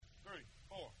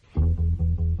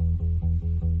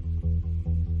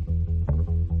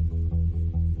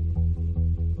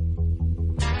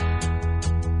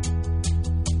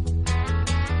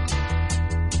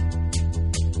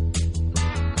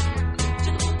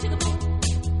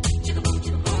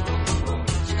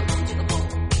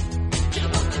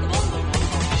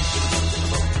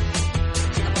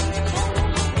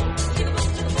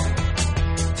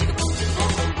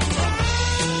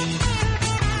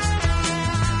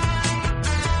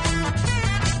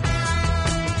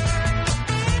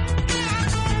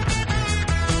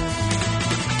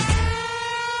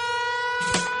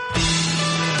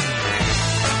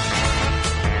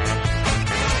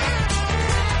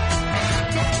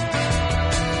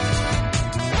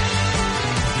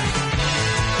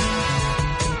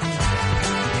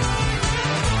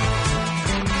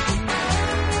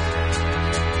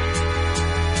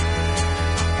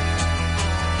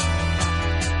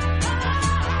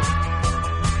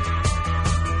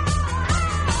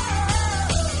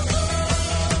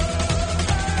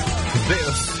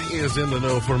is In the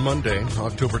Know for Monday,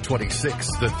 October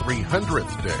 26th, the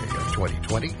 300th day of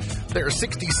 2020. There are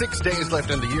 66 days left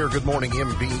in the year. Good morning,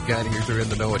 MB, guiding you through In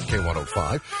the Know at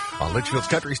K105. On Litchfield's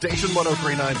Country Station,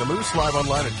 103.9 The Moose, live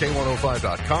online at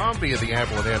K105.com via the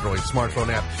Apple and Android smartphone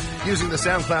app, using the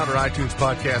SoundCloud or iTunes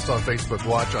podcast on Facebook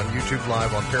Watch, on YouTube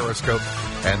Live, on Periscope,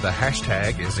 and the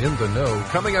hashtag is In the Know.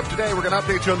 Coming up today, we're going to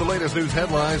update you on the latest news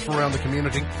headlines from around the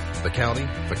community, the county,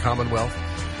 the Commonwealth,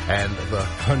 and the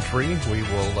country. We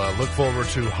will look forward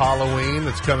to Halloween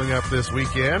that's coming up this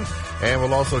weekend, and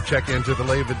we'll also check into the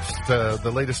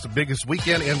latest, biggest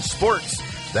weekend in sports.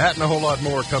 That and a whole lot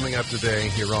more coming up today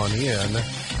here on In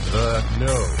the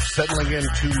Know. Settling in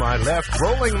to my left,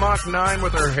 rolling Mach 9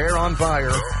 with her hair on fire,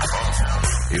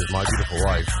 is my beautiful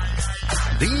wife,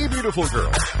 the beautiful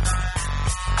girl.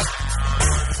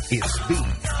 It's Beach.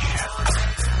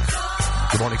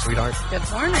 Good morning, sweetheart. Good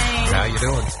morning. How you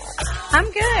doing? I'm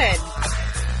good.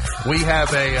 We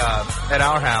have at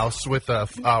our house with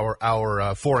our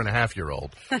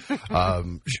 4.5-year-old.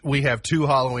 We have two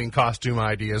Halloween costume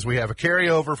ideas. We have a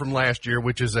carryover from last year,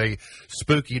 which is a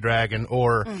spooky dragon,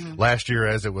 or last year,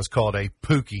 as it was called, a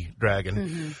pooky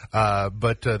dragon.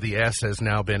 But the S has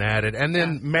now been added, and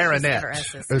then Marinette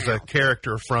is a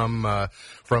character from a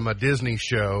Disney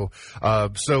show.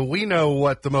 So we know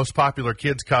what the most popular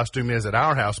kids costume is at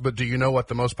our house. But do you know what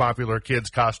the most popular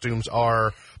kids costumes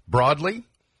are broadly?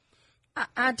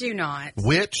 I do not.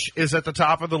 Witch is at the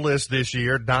top of the list this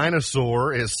year.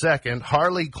 Dinosaur is second.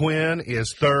 Harley Quinn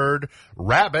is third.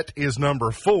 Rabbit is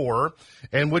number 4.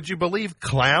 And would you believe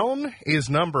Clown is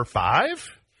number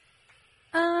 5?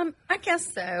 I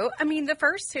guess so. I mean, the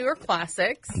first two are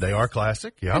classics. They are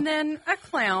classic, yeah. And then a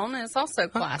clown is also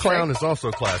classic. Clown is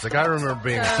also classic. I remember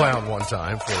being a clown one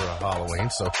time for Halloween,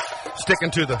 so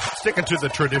sticking to the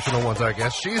traditional ones, I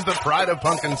guess. She's the pride of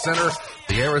Pumpkin Center,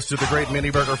 the heiress to the great Mini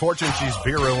Burger fortune. She's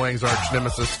Vera Wang's arch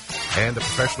nemesis and the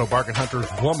professional bargain hunter's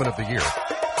woman of the year.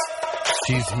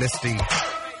 She's Misty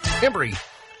Embry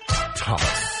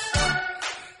Thomas.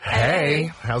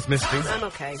 Hey, how's Misty? I'm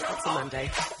okay. It's a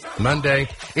Monday. Monday.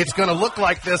 It's going to look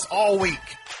like this all week.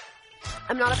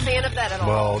 I'm not a fan of that at all.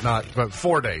 Well, not but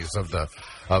 4 days of the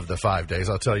 5 days.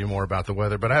 I'll tell you more about the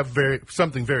weather, but I have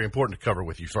something very important to cover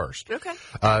with you first. Okay.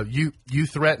 You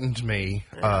threatened me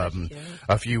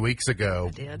a few weeks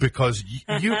ago because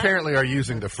you apparently are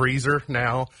using the freezer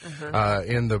now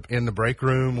in the break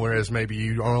room, whereas maybe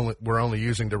you were only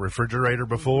using the refrigerator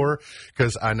before.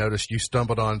 Because I noticed you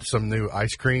stumbled on some new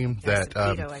ice cream that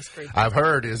ice cream. I've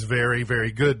heard is very,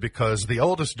 very good because the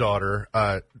oldest daughter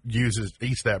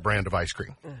eats that brand of ice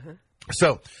cream.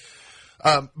 So.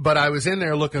 But I was in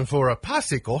there looking for a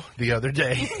popsicle the other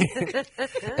day,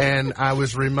 and I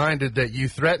was reminded that you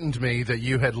threatened me that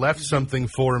you had left something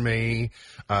for me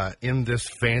in this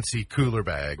fancy cooler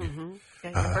bag.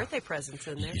 Got your birthday presents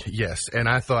in there. Yes, and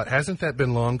I thought, hasn't that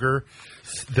been longer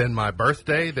than my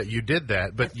birthday that you did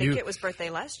that? But I think it was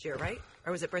birthday last year, right?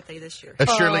 Or was it birthday this year?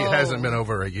 Surely it hasn't been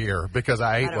over a year because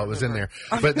I ate what was in there.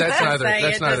 But that's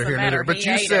neither here nor there. But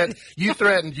you said, you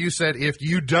threatened, you said, if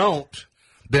you don't,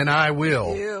 then I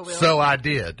will. You will. So I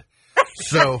did.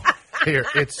 So here,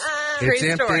 it's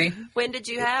empty. Story. When did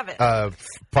you have it?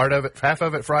 Part of it, half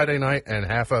of it Friday night and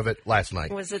half of it last night.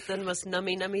 Was it the most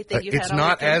nummy thing you had? It's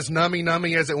not as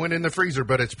nummy as it went in the freezer,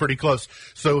 but it's pretty close.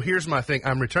 So here's my thing.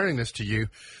 I'm returning this to you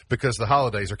because the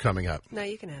holidays are coming up. No,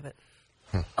 you can have it.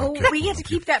 Okay. We get to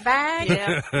keep that bag?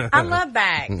 Yeah. I love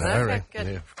bags. All right. good.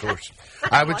 Yeah, of course.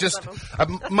 I would just,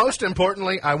 most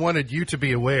importantly, I wanted you to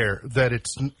be aware that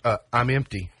I'm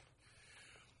empty.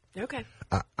 Okay.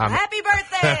 Happy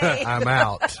birthday! I'm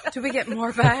out. Do we get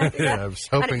more bags? Yeah, I was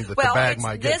hoping that the bag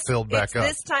might get filled back up.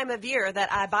 It's this time of year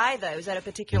that I buy those at a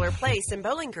particular place in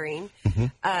Bowling Green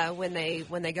when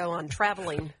they go on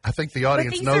traveling. I think the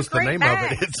audience knows the name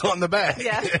of it. It's on the bag.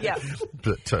 Yeah.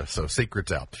 But, so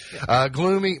secret's out. Yeah.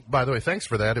 Gloomy, by the way, thanks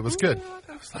for that. It was good.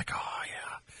 I was like, oh, yeah.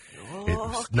 It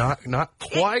was not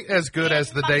quite as good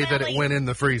as the day that it went in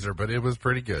the freezer, but it was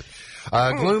pretty good.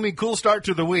 Gloomy, cool start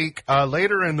to the week.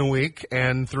 Later in the week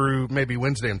and through maybe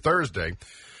Wednesday and Thursday,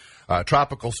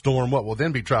 Tropical Storm, what will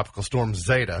then be Tropical Storm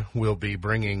Zeta, will be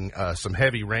bringing some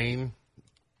heavy rain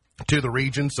to the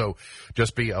region, so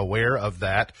just be aware of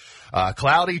that.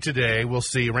 Cloudy today. We'll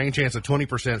see rain chance of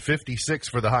 20%, 56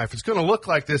 for the high. If it's going to look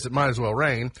like this, it might as well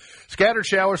rain. Scattered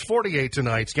showers, 48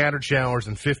 tonight. Scattered showers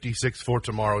and 56 for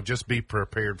tomorrow. Just be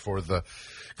prepared for the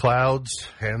clouds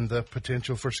and the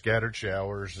potential for scattered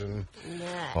showers and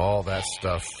all that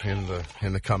stuff in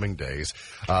the coming days.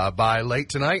 By late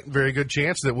tonight, very good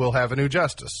chance that we'll have a new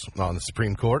justice on the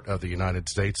Supreme Court of the United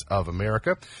States of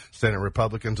America. Senate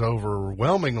Republicans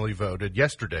overwhelmingly voted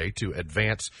yesterday to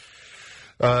advance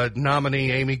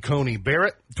Nominee Amy Coney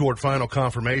Barrett toward final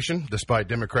confirmation. Despite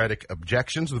Democratic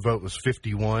objections, the vote was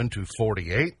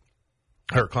 51-48.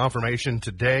 Her confirmation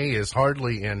today is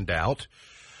hardly in doubt,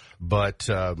 but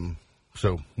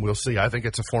so we'll see. I think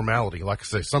it's a formality. Like I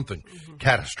say, something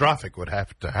catastrophic would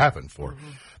have to happen for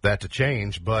that to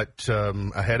change, but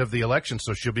ahead of the election,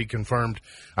 so she'll be confirmed,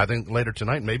 I think, later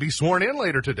tonight, maybe sworn in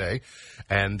later today,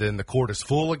 and then the court is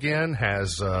full again,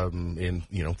 has in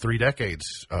 3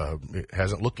 decades. It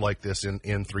hasn't looked like this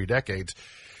in 3 decades,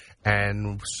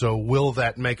 and so will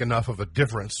that make enough of a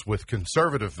difference with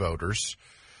conservative voters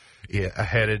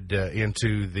headed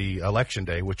into the election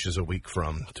day, which is a week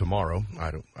from tomorrow?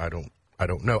 I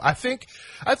don't know. I think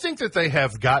that they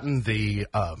have gotten the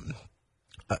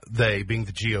they being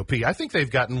the GOP. I think they've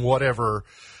gotten whatever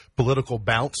political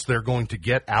bounce they're going to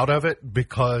get out of it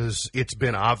because it's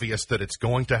been obvious that it's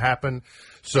going to happen.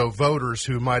 So voters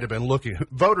who might have been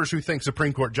voters who think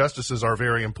Supreme Court justices are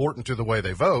very important to the way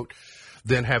they vote,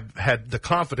 then have had the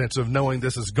confidence of knowing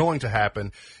this is going to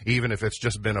happen, even if it's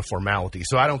just been a formality.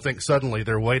 So I don't think suddenly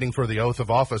they're waiting for the oath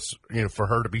of office, for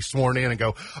her to be sworn in and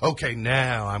go, okay,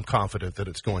 now I'm confident that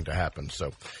it's going to happen.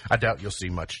 So I doubt you'll see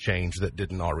much change that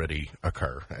didn't already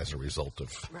occur as a result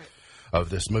of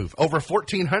this move. Over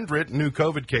 1,400 new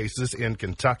COVID cases in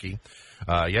Kentucky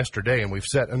yesterday, and we've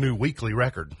set a new weekly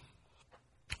record.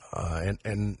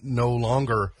 And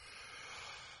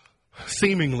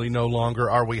seemingly no longer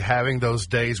are we having those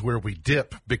days where we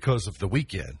dip because of the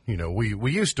weekend.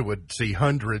 We used to would see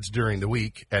hundreds during the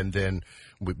week, and then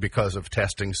because of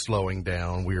testing slowing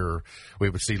down, we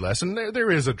would see less. And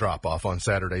there is a drop off on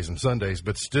Saturdays and Sundays,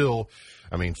 but still,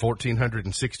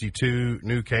 1,462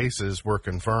 new cases were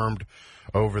confirmed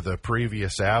over the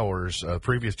previous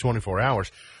 24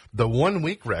 hours. The 1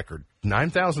 week record,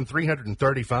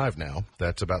 9,335 now.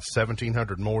 That's about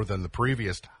 1,700 more than the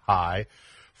previous high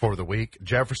for the week.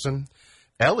 Jefferson,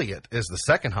 Elliott is the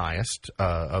second highest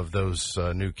of those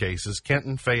new cases.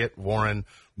 Kenton, Fayette, Warren,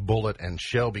 Bullitt, and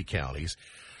Shelby counties.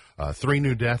 3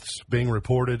 new deaths being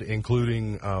reported,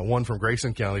 including one from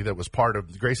Grayson County that was part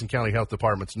of the Grayson County Health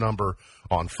Department's number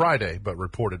on Friday, but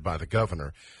reported by the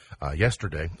governor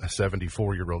yesterday. A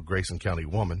 74-year-old Grayson County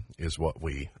woman is what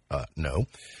we know.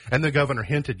 And the governor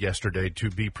hinted yesterday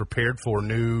to be prepared for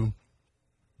new,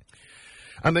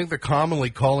 I think they're commonly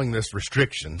calling this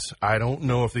restrictions. I don't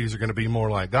know if these are going to be more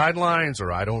like guidelines,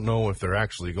 or I don't know if they're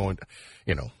actually going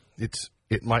to,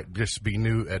 it might just be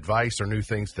new advice or new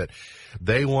things that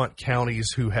they want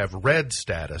counties who have red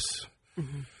status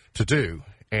to do.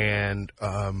 And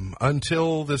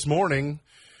until this morning,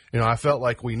 I felt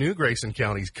like we knew Grayson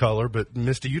County's color, but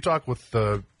Misty, you talked with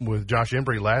Josh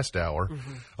Embry last hour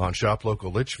on Shop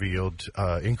Local Litchfield,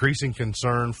 increasing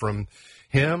concern from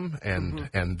him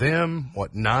and them.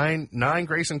 What, nine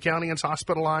Grayson Countyans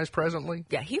hospitalized presently?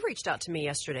 Yeah, he reached out to me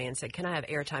yesterday and said, can I have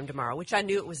airtime tomorrow? Which I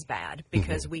knew it was bad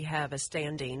because we have a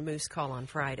standing Moose Call on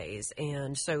Fridays.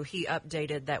 And so he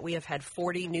updated that we have had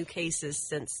 40 new cases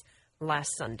since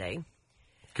last Sunday.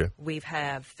 Okay. We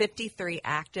have 53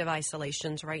 active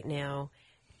isolations right now,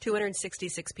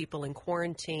 266 people in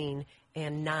quarantine,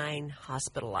 and 9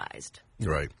 hospitalized.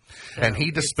 Right. So and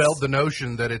he dispelled the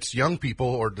notion that it's young people,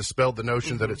 or dispelled the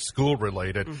notion that it's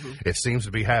school-related. It seems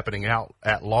to be happening out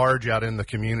at large out in the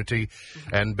community.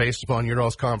 And based upon your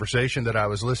all's conversation that I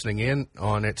was listening in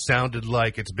on, it sounded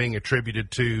like it's being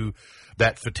attributed to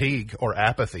that fatigue or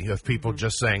apathy of people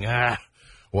just saying,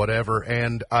 whatever.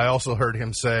 And I also heard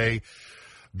him say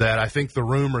that I think the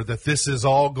rumor that this is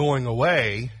all going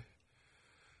away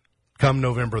come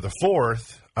November the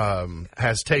 4th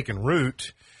has taken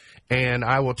root. And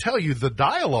I will tell you, the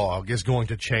dialogue is going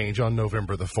to change on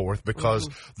November the 4th because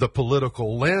the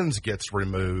political lens gets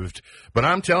removed. But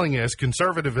I'm telling you, as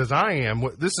conservative as I am,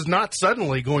 this is not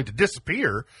suddenly going to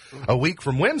disappear a week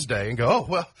from Wednesday and go, oh,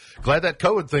 well, glad that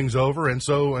COVID thing's over, and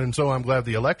so I'm glad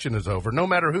the election is over. No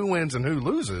matter who wins and who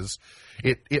loses,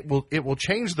 it will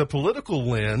change the political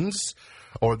lens,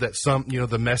 or that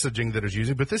the messaging that is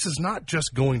using. But this is not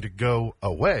just going to go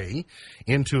away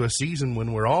into a season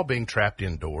when we're all being trapped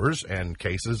indoors and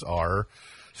cases are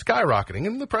skyrocketing.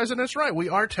 And the president's right. We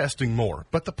are testing more,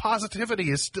 but the positivity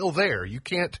is still there. You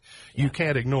can't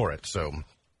ignore it. So,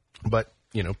 but,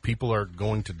 people are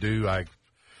going to do, I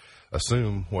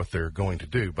assume, what they're going to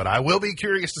do. But I will be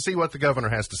curious to see what the governor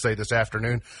has to say this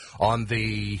afternoon on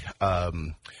the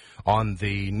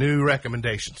new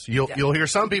recommendations. You'll hear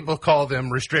some people call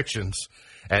them restrictions,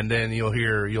 and then you'll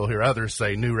hear others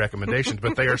say new recommendations,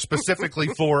 but they are specifically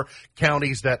for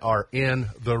counties that are in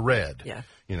the red. Yeah.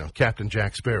 Captain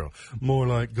Jack Sparrow. More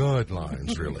like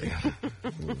guidelines, really.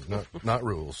 not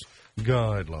rules.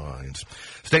 Guidelines.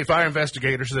 State fire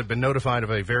investigators have been notified of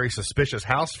a very suspicious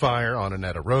house fire on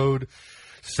Annetta Road.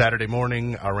 Saturday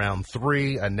morning around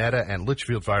 3, Annetta and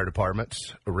Litchfield Fire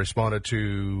Departments responded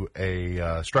to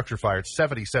a structure fire at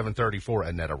 7734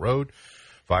 Annetta Road.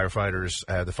 Firefighters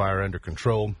had the fire under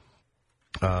control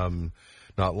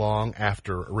not long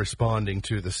after responding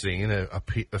to the scene.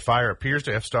 The fire appears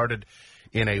to have started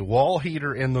in a wall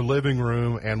heater in the living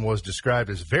room and was described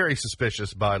as very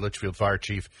suspicious by Litchfield Fire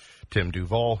Chief Tim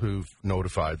Duval, who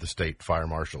notified the state fire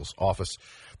marshal's office.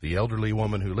 The elderly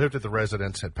woman who lived at the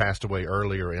residence had passed away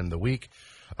earlier in the week,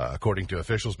 according to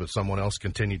officials, but someone else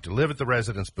continued to live at the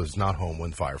residence but was not home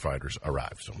when firefighters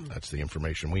arrived. So that's the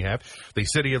information we have. The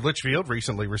city of Litchfield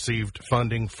recently received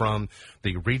funding from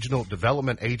the Regional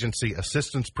Development Agency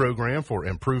Assistance Program for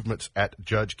improvements at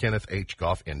Judge Kenneth H.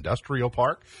 Goff Industrial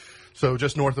Park. So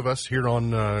just north of us here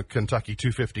on Kentucky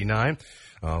 259,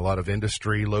 a lot of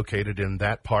industry located in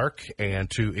that park. And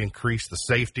to increase the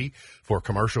safety for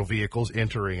commercial vehicles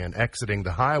entering and exiting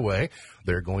the highway,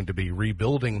 they're going to be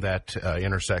rebuilding that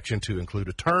intersection to include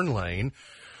a turn lane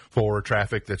for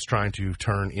traffic that's trying to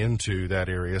turn into that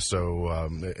area. So,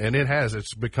 and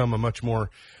it's become a much more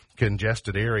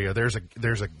congested area. There's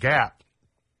a gap.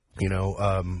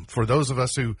 For those of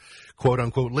us who, quote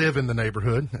unquote, live in the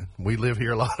neighborhood, we live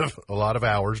here a lot of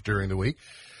hours during the week,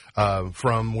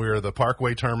 from where the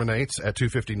parkway terminates at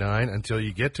 259 until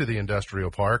you get to the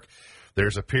industrial park.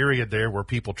 There's a period there where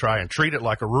people try and treat it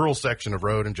like a rural section of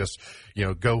road and just,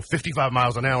 go 55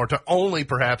 miles an hour to only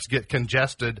perhaps get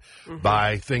congested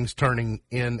by things turning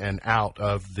in and out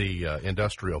of the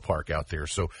industrial park out there.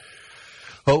 So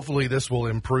hopefully this will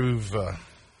improve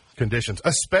conditions,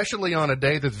 especially on a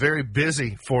day that's very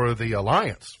busy for the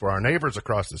Alliance, for our neighbors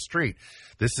across the street.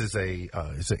 This is an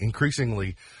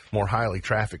increasingly more highly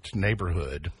trafficked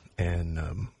neighborhood,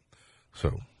 and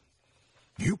so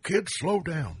you kids slow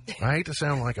down. I hate to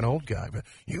sound like an old guy, but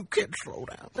you kids slow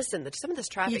down. Listen, some of this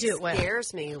traffic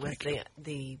scares me with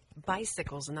the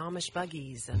bicycles and the Amish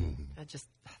buggies, and it just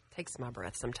takes my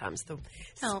breath sometimes.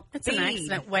 It's an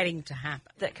accident waiting to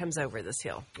happen that comes over this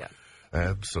hill. Yeah.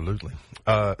 Absolutely.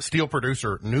 Steel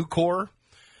producer Nucor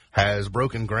has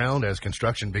broken ground as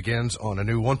construction begins on a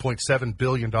new $1.7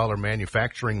 billion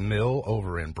manufacturing mill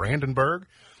over in Brandenburg.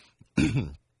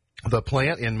 The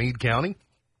plant in Meade County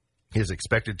is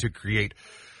expected to create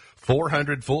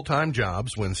 400 full-time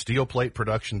jobs when steel plate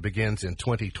production begins in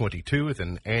 2022 with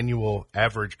an annual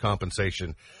average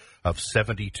compensation of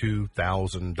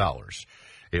 $72,000.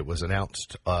 It was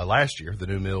announced last year. The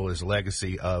new mill is a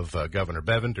legacy of Governor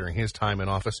Bevin during his time in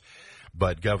office.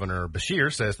 But Governor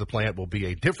Beshear says the plant will be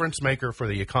a difference maker for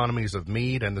the economies of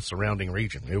Meade and the surrounding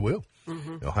region. It will.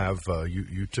 You'll have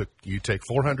you take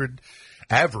 400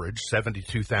 average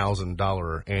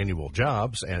 $72,000 annual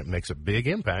jobs, and it makes a big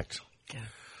impact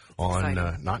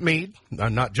on not Meade,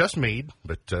 not just Meade,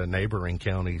 but neighboring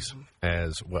counties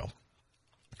as well.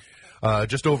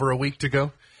 Just over a week to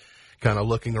go. Kind of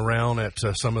looking around at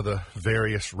some of the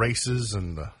various races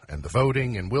and the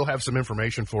voting, and we'll have some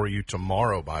information for you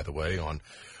tomorrow, by the way, on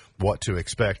what to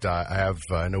expect. I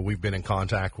know we've been in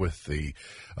contact with the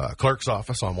clerk's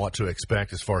office on what to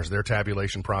expect as far as their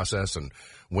tabulation process and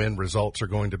when results are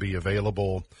going to be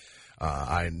available.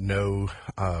 I know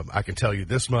I can tell you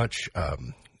this much.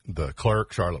 The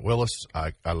clerk, Charlotte Willis,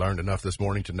 I learned enough this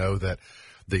morning to know that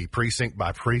the precinct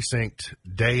by precinct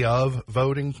day of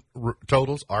voting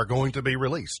totals are going to be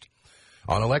released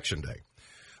on Election Day.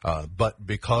 But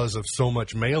because of so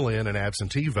much mail-in and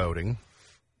absentee voting,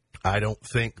 I don't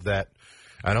think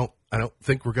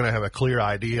we're going to have a clear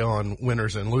idea on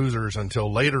winners and losers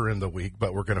until later in the week,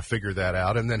 but we're going to figure that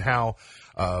out. And then how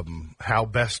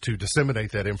best to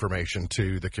disseminate that information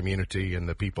to the community and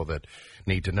the people that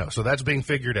need to know. So that's being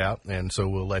figured out, and so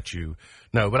we'll let you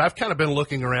know. But I've kind of been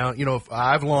looking around.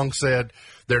 I've long said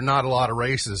there are not a lot of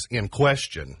races in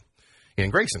question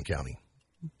in Grayson County.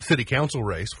 City council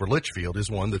race for Litchfield is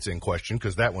one that's in question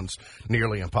because that one's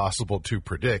nearly impossible to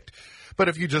predict. But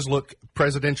if you just look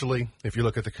presidentially, if you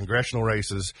look at the congressional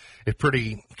races,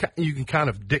 you can kind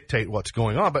of dictate what's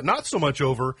going on, but not so much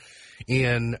over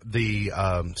in the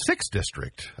 6th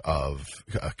district of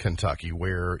Kentucky,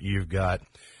 where you've got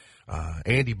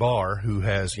Andy Barr, who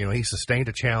has, he sustained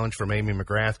a challenge from Amy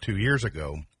McGrath 2 years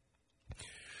ago.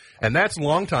 And that's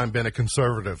long time been a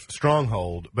conservative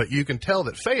stronghold, but you can tell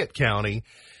that Fayette County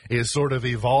is sort of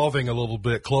evolving a little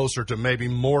bit closer to maybe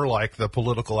more like the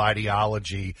political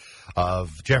ideology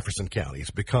of Jefferson County.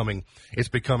 It's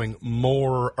becoming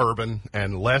more urban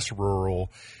and less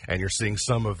rural, and you're seeing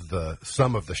some of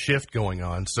the shift going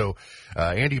on. So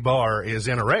Andy Barr is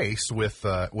in a race with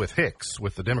Hicks,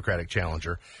 with the Democratic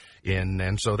challenger.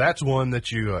 And so that's one that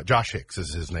Josh Hicks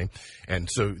is his name. And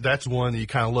so that's one that you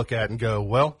kind of look at and go,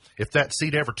 well, if that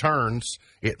seat ever turns,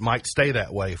 it might stay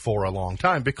that way for a long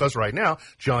time, because right now,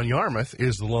 John Yarmouth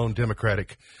is the lone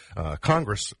Democratic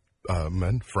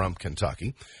congressman from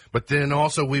Kentucky. But then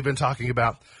also we've been talking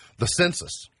about the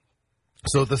census.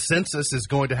 So the census is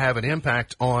going to have an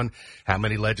impact on how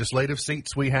many legislative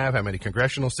seats we have, how many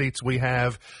congressional seats we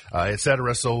have, et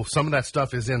cetera. So some of that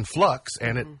stuff is in flux,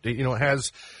 and it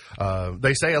has,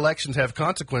 they say elections have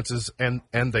consequences, and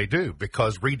they do,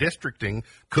 because redistricting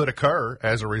could occur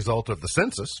as a result of the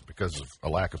census because of a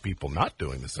lack of people not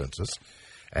doing the census.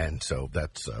 And so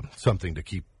that's something to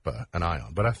keep an eye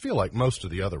on. But I feel like most of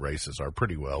the other races are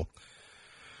pretty well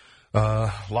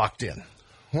locked in.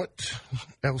 What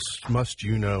else must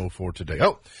you know for today?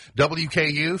 Oh,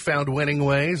 WKU found winning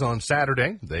ways on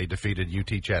Saturday. They defeated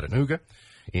UT Chattanooga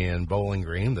in Bowling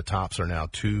Green. The Tops are now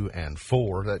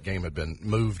 2-4. That game had been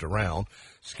moved around,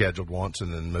 scheduled once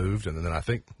and then moved, and then I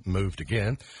think moved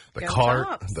again.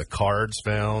 The Cards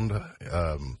found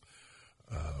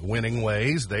winning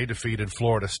ways. They defeated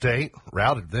Florida State,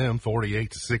 routed them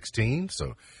 48-16.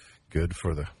 So good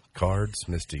for the Cards,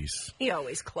 Misty's. He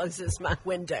always closes my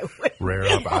window. Rare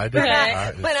up. I did.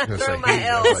 When I throw my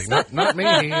L's. Like, not me.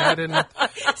 I didn't.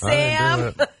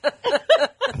 Sam. I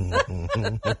didn't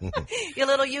do it. You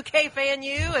little UK fan,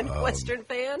 you, and Western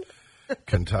fan.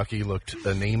 Kentucky looked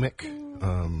anemic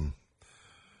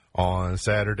on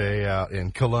Saturday out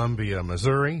in Columbia,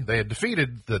 Missouri. They had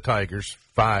defeated the Tigers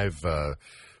 4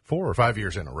 or 5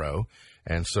 years in a row,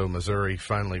 and so Missouri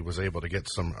finally was able to get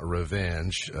some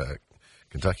revenge.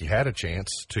 Kentucky had a chance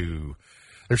to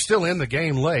 – they're still in the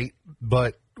game late,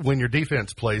 but when your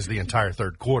defense plays the entire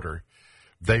third quarter,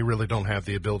 they really don't have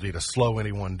the ability to slow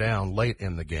anyone down late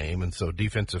in the game. And so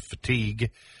defensive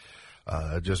fatigue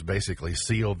just basically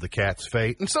sealed the Cats'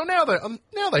 fate. And so now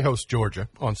they host Georgia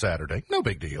on Saturday. No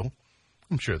big deal.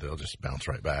 I'm sure they'll just bounce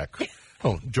right back.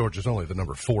 Oh, Georgia's only the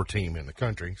number 4 team in the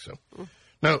country, so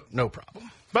no problem.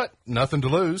 But nothing to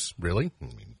lose, really.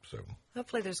 So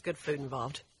hopefully there's good food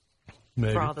involved.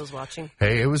 Maybe. For all those watching.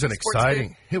 Hey, it was an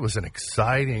exciting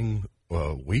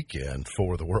weekend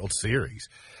for the World Series,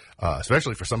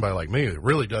 especially for somebody like me that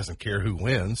really doesn't care who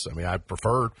wins. I mean, I would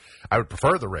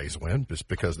prefer the Rays win just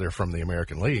because they're from the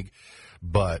American League.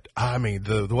 But I mean,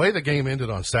 the way the game ended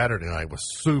on Saturday night was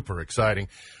super exciting.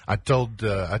 I told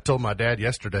my dad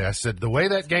yesterday, I said, the way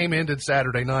that game ended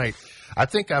Saturday night, I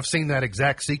think I've seen that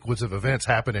exact sequence of events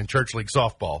happen in church league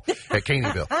softball at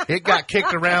Caneyville. It got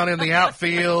kicked around in the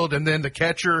outfield, and then the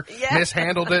catcher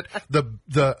mishandled it.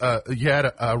 You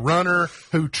had a runner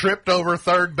who tripped over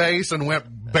third base and went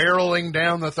barreling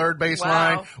down the third base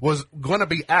line, was going to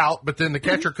be out, but then the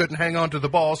catcher couldn't hang on to the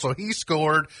ball, so he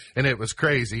scored, and it was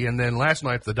crazy. And then last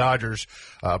night the Dodgers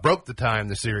broke the tie in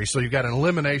the series, so you've got an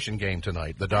elimination game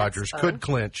tonight. The Dodgers could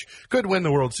win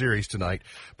the World Series tonight,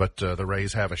 but the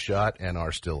Rays have a shot and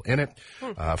are still in it.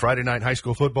 Friday night high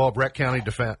school football, Breck County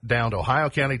downed Ohio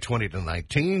County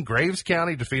 20-19. Graves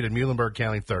County defeated Muhlenberg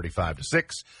County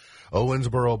 35-6.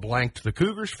 Owensboro blanked the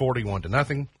Cougars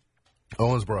 41-0.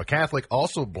 Owensboro Catholic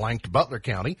also blanked Butler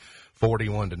County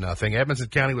 41-0. Edmonson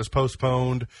County was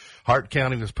postponed. Hart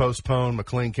County was postponed.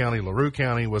 McLean County, LaRue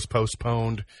County was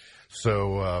postponed.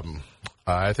 So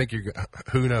I think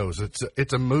who knows?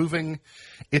 It's a moving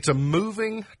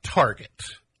target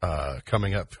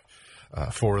coming up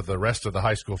for the rest of the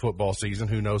high school football season.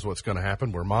 Who knows what's going to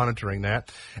happen? We're monitoring that.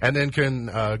 And then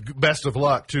best of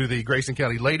luck to the Grayson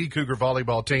County Lady Cougar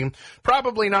volleyball team.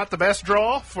 Probably not the best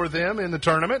draw for them in the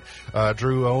tournament.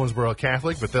 Drew Owensboro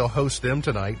Catholic, but they'll host them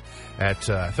tonight at,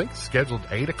 I think, scheduled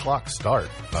 8 o'clock start,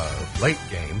 late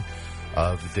game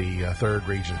of the third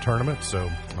region tournament.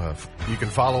 So you can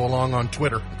follow along on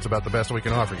Twitter. It's about the best we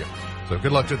can offer you. So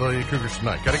good luck to the Lady Cougars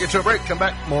tonight. Got to get to a break. Come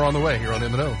back. More on the way here on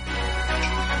In the Know.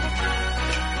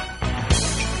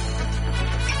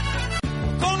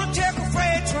 Gonna take a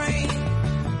freight train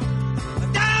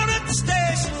down at the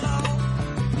station,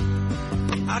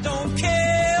 Lord. I don't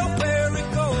care where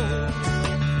it goes.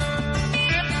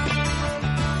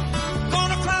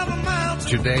 Gonna climb a mountain.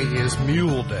 Today is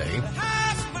Mule Day.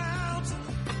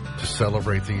 To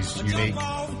celebrate these unique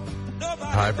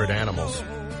hybrid animals.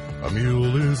 A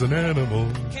mule is an animal.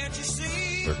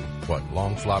 They're,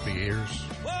 long floppy ears?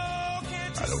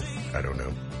 I don't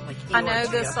know. Like I know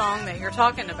Eeyore the Gia. song that you're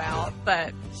talking about,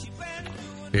 but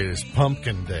It is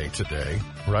Pumpkin Day today,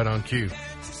 right on cue.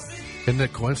 Isn't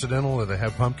it coincidental that they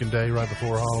have Pumpkin Day right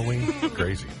before Halloween?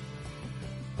 Crazy.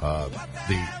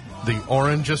 The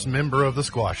orangest member of the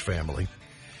squash family.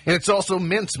 And it's also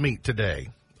mincemeat today.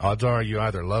 Odds are you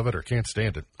either love it or can't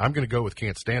stand it. I'm going to go with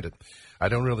can't stand it. I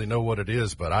don't really know what it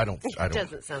is, but I don't. It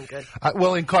doesn't sound good.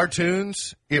 Well, in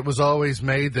cartoons, it was always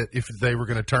made that if they were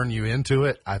going to turn you into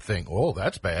it, I think, oh,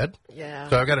 that's bad. Yeah.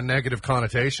 So I've got a negative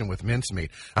connotation with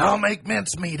mincemeat. I'll make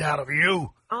mincemeat out of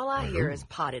you. All I hear is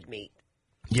potted meat.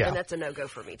 Yeah. And that's a no-go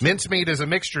for me, too. Mincemeat is a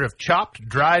mixture of chopped,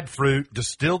 dried fruit,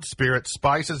 distilled spirits,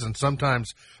 spices, and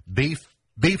sometimes beef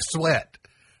sweat.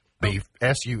 Beef,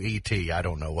 S-U-E-T. I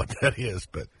don't know what that is,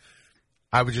 but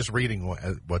I was just reading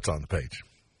what's on the page.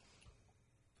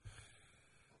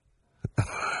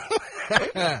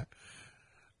 So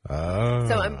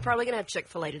I'm probably going to have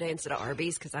Chick-fil-A today instead of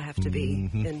Arby's because I have to be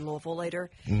in Louisville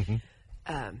later.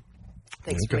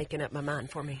 Thanks for making up my mind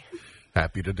for me.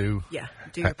 Happy to do. Yeah,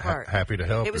 do your part. Happy to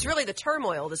help. It was really the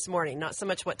turmoil this morning, not so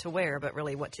much what to wear, but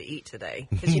really what to eat today.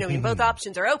 Because, both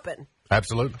options are open.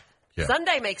 Absolutely. Yeah.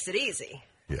 Sunday makes it easy.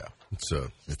 Yeah.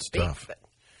 It's Beef, tough. but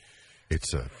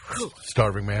It's a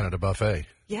starving man at a buffet.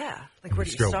 yeah, like where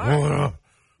do you Just go, start?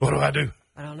 what do I do?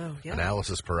 I don't know. Yeah.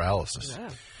 Analysis paralysis.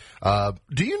 Yeah.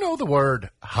 Do you know the word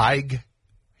Hygge?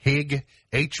 Hygge,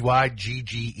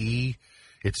 H-Y-G-G-E.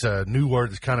 It's a new word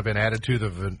that's kind of been added to the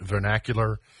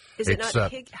vernacular. Is it It's,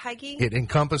 not hygge? It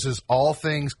encompasses all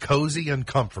things cozy and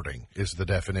comforting is the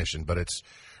definition, but it's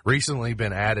recently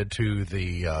been added to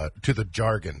the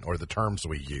jargon or the terms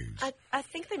we use. I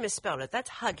think they misspelled it. That's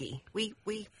huggy. We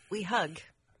hug.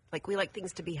 Like, we like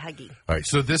things to be huggy. All right,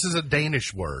 so this is a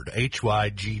Danish word,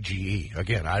 H-Y-G-G-E.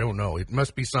 Again, I don't know. It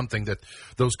must be something that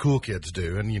those cool kids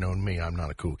do, and me, I'm not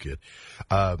a cool kid.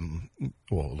 Well,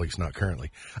 at least not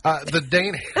currently. The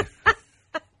Danish...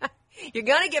 You're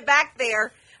going to get back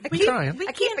there. I keep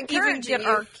even encouraging get you.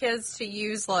 our kids to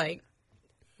use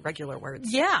Regular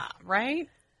words. yeah, right?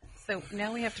 So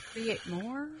now we have to create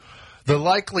more? The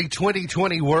likely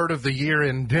 2020 word of the year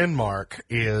in Denmark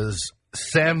is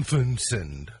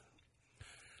samfundsund.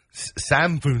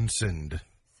 Samfundsund.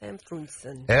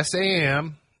 Samfundsund.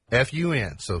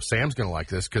 S-A-M-F-U-N. So Sam's going to like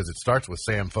this because it starts with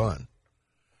Sam Fun.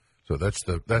 So that's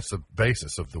the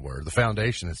basis of the word. The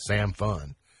foundation is Sam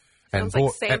Fun. Sounds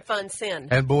like Sam Fun Sin.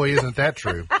 And boy, isn't that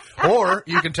true. Or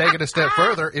you can take it a step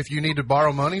further. If you need to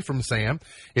borrow money from Sam,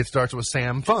 it starts with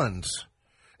Sam Funds.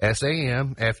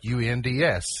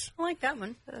 S-A-M-F-U-N-D-S. I like that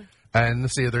one. And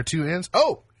let's see, are there two N's?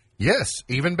 Oh, yes,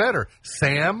 even better.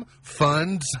 Sam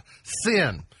Funds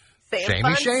Sin.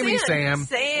 Sam Shamey, Fun Sam.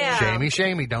 Sam.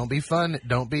 Shamey. Don't be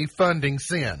funding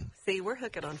sin. See, we're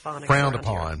hooking on phonics. Frowned around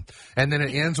here. upon. And then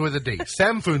it ends with a D.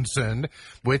 Samfundsund,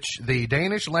 which the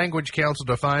Danish Language Council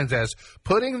defines as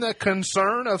putting the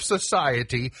concern of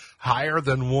society higher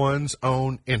than one's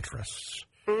own interests.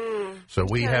 So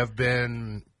we have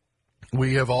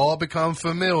all become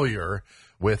familiar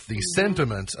with the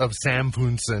sentiments of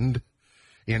Samfundsund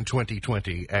in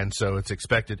 2020, and so it's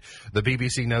expected. The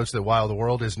BBC notes that while the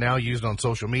word is now used on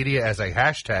social media as a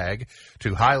hashtag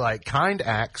to highlight kind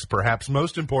acts, perhaps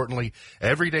most importantly,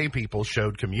 everyday people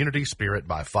showed community spirit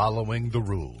by following the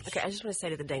rules. Okay, I just want to say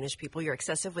to the Danish people, you're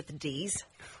excessive with the D's.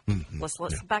 Let's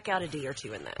back out a D or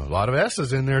two in that. A lot of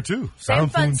S's in there, too. Sam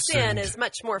Fun Samfundsund. Sin is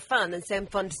much more fun than Sam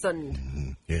Fun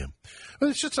Sund. Yeah.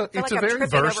 Well, it's just like a I'm very tripping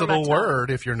over my versatile tongue.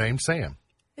 word if you're named Sam.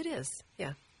 It is,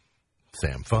 yeah.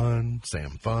 Sam Fun,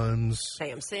 Sam Funds.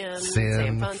 Sam Sin, Sin,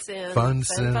 Sam Fun Sin, Fun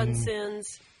Sam Fun Sin.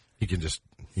 Sins. You can just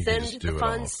Send do the it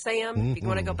funds, all. Sam, if you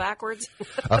want to go backwards.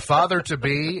 A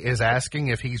father-to-be is asking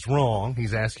if he's wrong.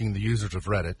 He's asking the users of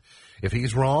Reddit if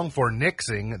he's wrong for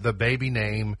nixing the baby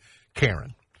name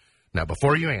Karen. Now,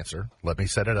 before you answer, let me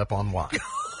set it up on why.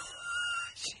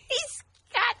 He's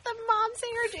got the mom's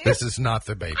hairdo. This is not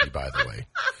the baby, by the way.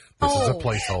 This is a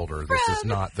placeholder. This is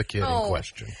not the kid in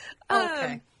question.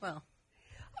 Okay, well.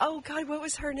 Oh, God, what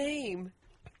was her name?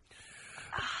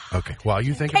 Okay, while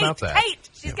you think about that. Kate.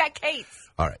 She's got Kate's.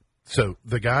 All right. So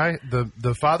the guy,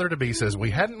 the father-to-be says,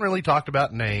 we hadn't really talked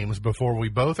about names before we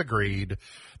both agreed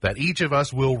that each of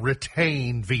us will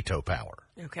retain veto power.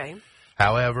 Okay.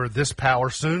 However, this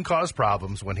power soon caused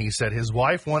problems when he said his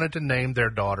wife wanted to name their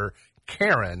daughter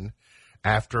Karen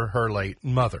after her late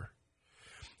mother.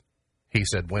 He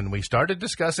said, when we started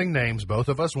discussing names, both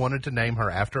of us wanted to name her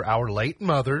after our late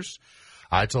mothers.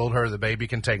 I told her the baby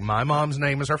can take my mom's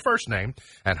name as her first name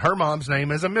and her mom's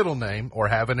name as a middle name or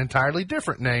have an entirely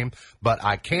different name, but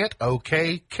I can't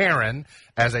okay Karen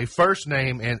as a first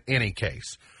name in any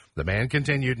case. The man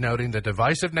continued, noting the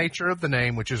divisive nature of the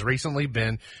name, which has recently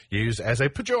been used as a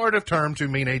pejorative term to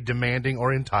mean a demanding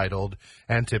or entitled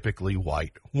and typically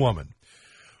white woman.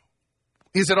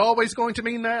 Is it always going to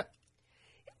mean that?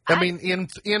 I mean,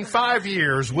 in 5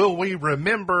 years, will we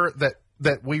remember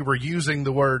that we were using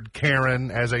the word Karen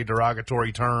as a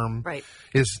derogatory term? Right.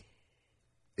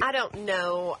 I don't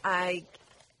know.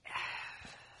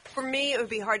 For me, it would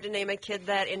be hard to name a kid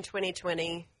that in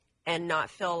 2020 and not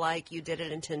feel like you did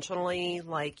it intentionally,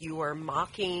 like you were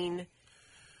mocking.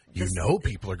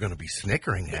 People are going to be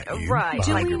snickering at you. Right.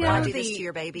 behind your back. Do this to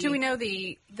your baby. Do we know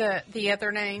the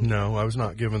other name? No, I was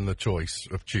not given the choice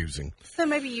of choosing. So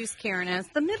maybe use Karen as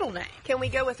the middle name. Can we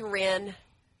go with Ren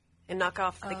and knock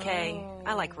off the K?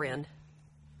 I like Ren.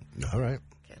 All right.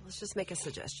 Okay, let's just make a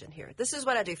suggestion here. This is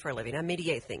what I do for a living. I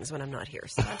mediate things when I'm not here.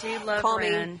 So I do love call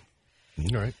Ren.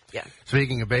 All right. Yeah.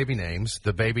 Speaking of baby names,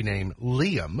 the baby name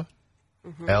Liam,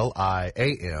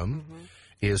 Liam,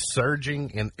 is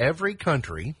surging in every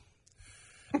country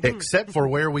except for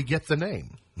where we get the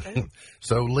name.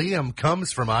 So Liam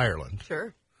comes from Ireland.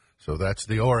 Sure. So that's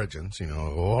the origins,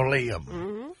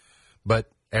 Liam. But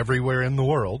everywhere in the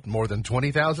world, more than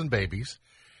 20,000 babies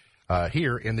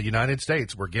here in the United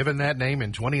States were given that name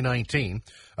in 2019.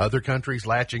 Other countries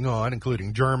latching on,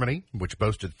 including Germany, which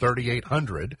boasted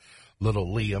 3,800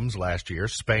 little Liams last year.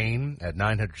 Spain at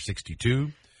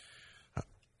 962.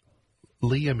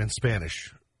 Liam in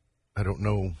Spanish, I don't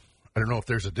know if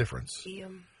there's a difference.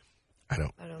 Liam. I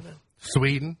don't know.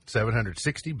 Sweden,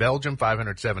 760, Belgium,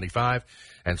 575,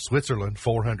 and Switzerland,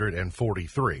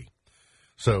 443.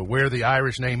 So where the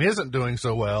Irish name isn't doing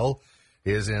so well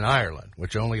is in Ireland,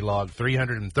 which only logged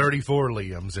 334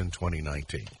 Liams in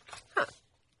 2019. Huh.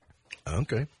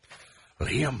 Okay.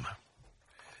 Liam.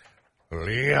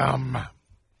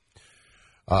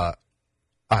 I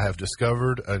have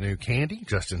discovered a new candy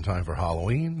just in time for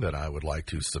Halloween that I would like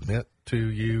to submit to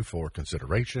you for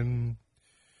consideration.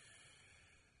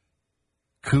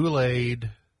 Kool-Aid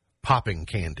popping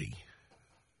candy.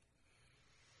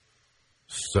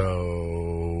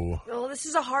 So... Well, this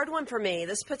is a hard one for me.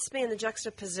 This puts me in the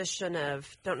juxtaposition of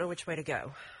don't know which way to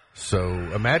go. So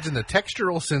imagine the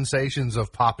textural sensations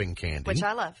of popping candy. Which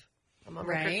I love. I'm on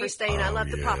record for saying I love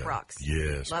the Pop Rocks.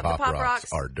 Yes, love Pop the Pop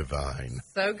Rocks are divine.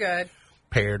 So good.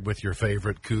 Paired with your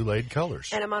favorite Kool-Aid colors.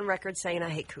 And I'm on record saying I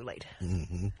hate Kool-Aid.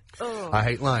 Mm-hmm. Oh. I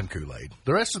hate lime Kool-Aid.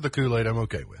 The rest of the Kool-Aid I'm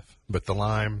okay with, but the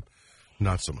lime,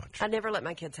 not so much. I never let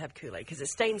my kids have Kool-Aid because it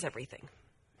stains everything.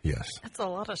 Yes. That's a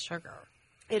lot of sugar.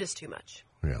 It is too much.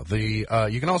 Yeah.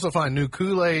 You can also find new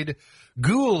Kool-Aid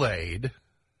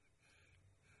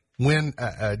when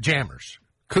jammers.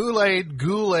 Kool-Aid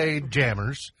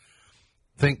jammers.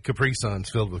 Think Capri Suns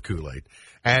filled with Kool-Aid.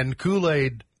 And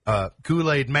Kool-Aid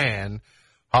Man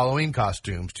Halloween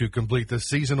costumes to complete the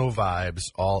seasonal vibes,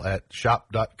 all at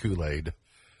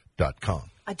shop.koolaid.com.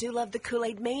 I do love the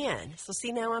Kool-Aid Man. So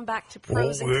see, now I'm back to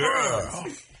pros and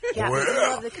cons. Yeah, I do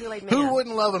love the Kool-Aid Man. Who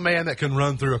wouldn't love a man that can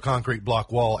run through a concrete block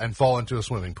wall and fall into a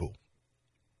swimming pool?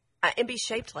 And be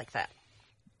shaped like that.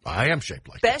 I am shaped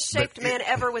like Best that. shaped man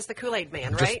ever was the Kool-Aid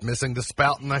Man, right? Just missing the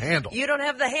spout and the handle. You don't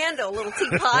have the handle, little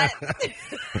teapot.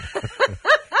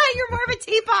 You're more of a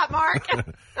teapot, Mark.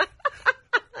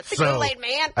 The Kool-Aid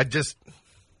Man.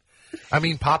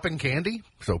 Popping candy.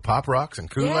 So Pop Rocks and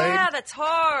Kool-Aid. Yeah, that's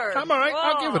hard. I'm all right.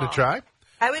 I'll give it a try.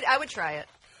 I would try it.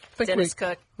 Dennis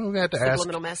Cook. We'll have to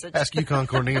Subliminal message. ask Yukon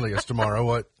Cornelius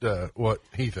tomorrow what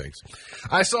he thinks.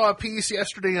 I saw a piece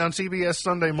yesterday on CBS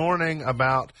Sunday Morning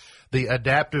about the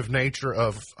adaptive nature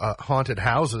of haunted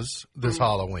houses this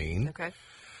Halloween. Okay.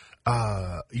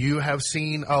 You have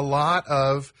seen a lot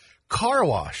of car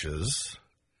washes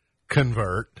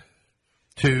convert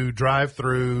to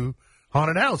drive-through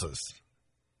haunted houses.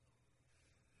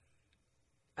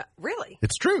 Really?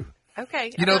 It's true.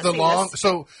 Okay. You know, the long,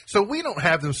 so we don't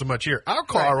have them so much here. Our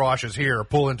car washes here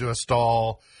pull into a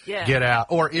stall, get out.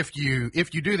 Or if you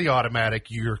do the automatic,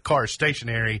 your car's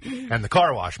stationary and the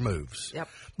car wash moves. Yep.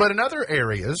 But in other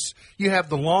areas, you have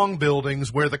the long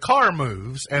buildings where the car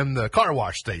moves and the car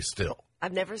wash stays still.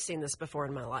 I've never seen this before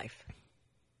in my life.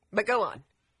 But go on.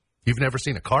 You've never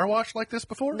seen a car wash like this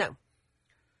before? No.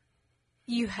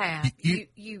 You have.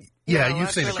 You've No,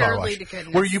 seen a that's car surely wash to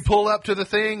goodness. where you pull up to the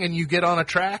thing and you get on a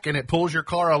track and it pulls your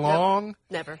car along.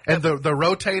 Never. And the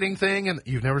rotating thing, and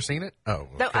you've never seen it? Oh,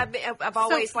 No, okay. I've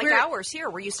always, like we're- ours here,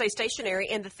 where you stay stationary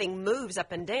and the thing moves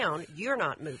up and down. You're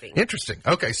not moving. Interesting.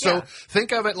 Okay, so Yeah.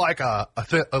 think of it like a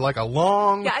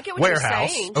long Yeah, I get what you're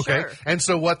warehouse. saying, Okay, sure. and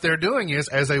so what they're doing is,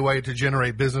 as a way to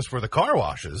generate business for the car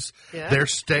washes, Yeah.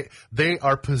 they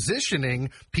are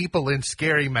positioning people in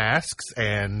scary masks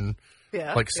and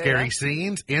Yeah, like scary yeah.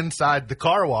 scenes inside the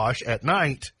car wash at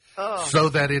night so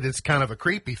that it is kind of a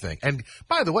creepy thing. And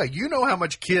by the way, you know how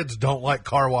much kids don't like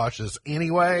car washes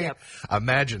anyway? Yep.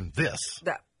 Imagine this.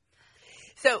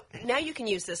 So now you can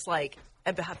use this like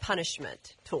a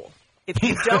punishment tool. If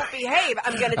you don't behave,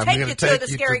 I'm going to take you to the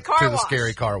scary car wash. To the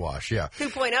scary car wash, yeah.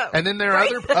 2.0. And then there are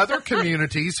other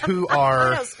communities who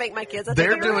are... I don't spank my kids.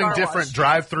 They're doing different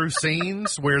drive-through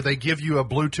scenes where they give you a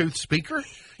Bluetooth speaker.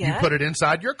 Yeah. You put it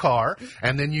inside your car,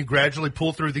 and then you gradually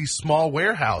pull through these small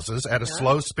warehouses at a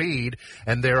slow speed,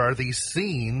 and there are these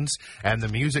scenes, and the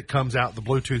music comes out the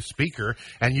Bluetooth speaker,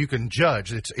 and you can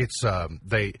judge.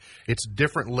 It's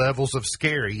different levels of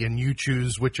scary, and you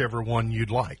choose whichever one you'd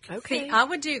like. Okay. See, I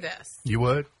would do this. You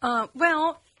would?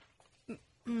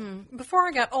 Before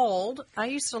I got old, I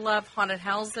used to love haunted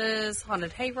houses,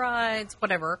 haunted hay rides,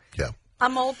 whatever. Yeah.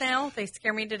 I'm old now. They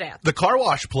scare me to death. The car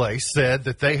wash place said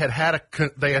that they had had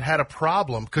a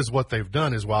problem because what they've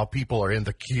done is while people are in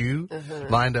the queue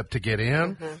lined up to get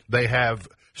in, they have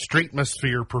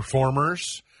streetmosphere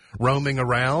performers roaming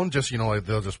around. Just like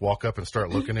they'll just walk up and start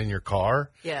looking in your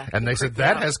car. Yeah, and they said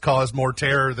that has caused more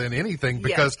terror than anything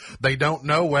because they don't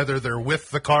know whether they're with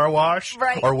the car wash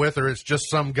or whether it's just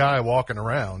some guy walking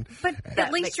around. But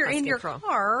at least you're in your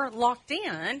car, locked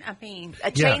in. I mean,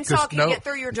 a chainsaw can get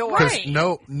through your door. Because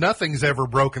nothing's ever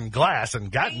broken glass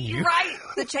and gotten you. Right.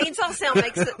 The chainsaw sound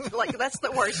makes it like that's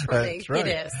the worst for me. Right.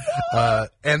 it is.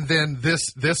 And then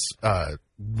this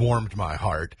warmed my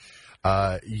heart.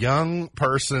 Young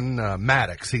person,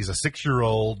 Maddox, he's a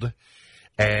 6-year-old,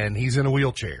 and he's in a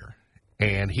wheelchair.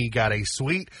 And he got a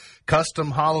sweet custom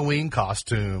Halloween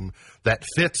costume that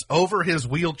fits over his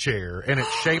wheelchair, and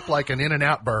it's shaped like an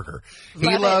In-N-Out burger.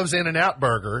 He loves In-N-Out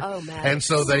burger, and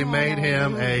so they made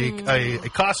him a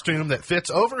costume that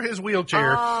fits over his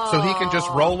wheelchair so he can just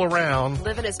roll around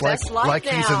living his best life like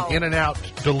now. He's an In-N-Out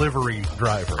delivery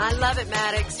driver. I love it,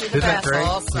 Maddox. You're the Isn't best. that great?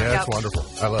 Awesome. Yeah, that's wonderful.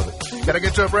 I love it. Gotta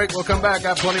get to a break. We'll come back.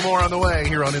 Got plenty more on the way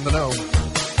here on In the Know.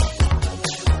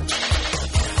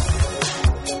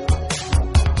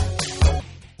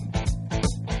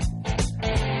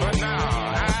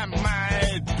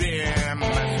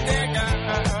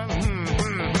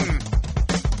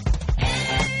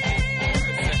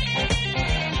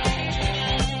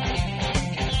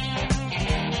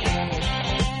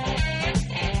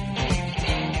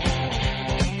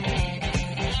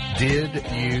 Did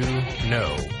you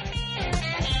know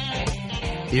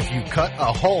if you cut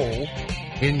a hole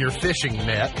in your fishing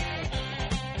net,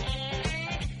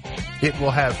 it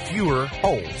will have fewer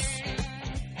holes?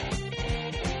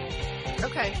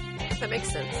 Okay. That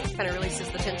makes sense. Kind of releases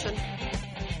the tension.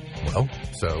 Well,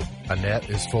 so a net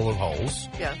is full of holes.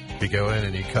 Yeah. If you go in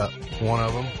and you cut one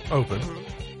of them open,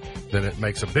 then it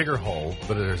makes a bigger hole,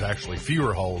 but there's actually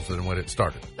fewer holes than when it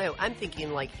started. No, I'm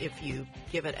thinking like if you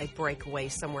give it a breakaway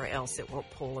somewhere else, it won't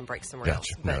pull and break somewhere else.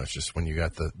 Gotcha. But No, it's just when you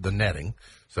got the netting.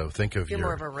 So think of you're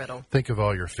more of a riddle. Think of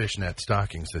all your fishnet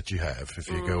stockings that you have. If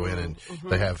you go in and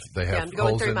they have I'm going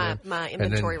holes through in my there,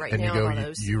 inventory right now. You of go,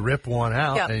 those. you rip one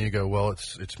out, Yeah. and you go, well,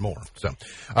 it's more. So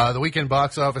the weekend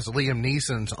box office: Liam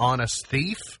Neeson's Honest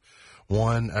Thief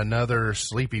won another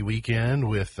sleepy weekend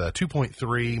with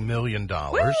 $2.3 million.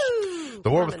 The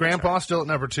War with Grandpa still at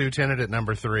number 2, Tenet at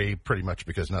number 3, pretty much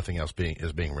because nothing else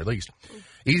is being released.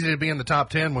 Easy to be in the top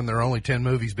 10 when there are only 10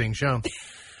 movies being shown.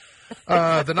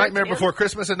 The Nightmare Before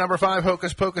Christmas at number 5,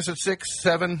 Hocus Pocus at 6,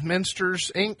 7,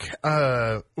 Minsters Inc.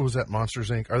 What was that, Monsters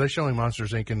Inc.? Are they showing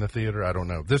Monsters Inc. in the theater? I don't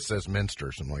know. This says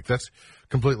Minsters. I'm like, that's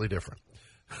completely different.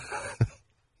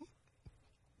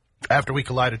 After We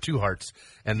Collided, Two Hearts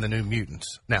and the New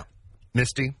Mutants. Now,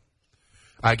 Misty,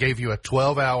 I gave you a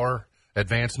 12-hour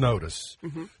advance notice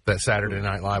that Saturday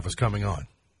Night Live was coming on.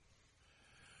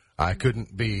 I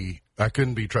couldn't be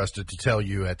trusted to tell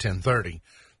you at 10:30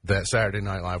 that Saturday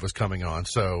Night Live was coming on.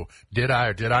 So did I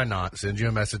or did I not send you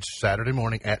a message Saturday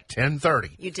morning at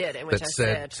 10:30? You did, in which that I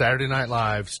said Saturday Night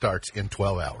Live starts in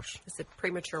 12 hours. It's a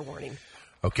premature warning.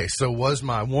 Okay, so was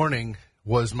my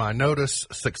notice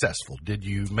successful? Did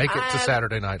you make it to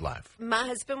Saturday Night Live? My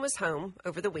husband was home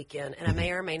over the weekend, and I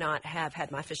may or may not have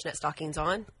had my fishnet stockings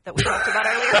on that we talked about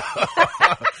earlier.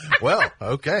 Well,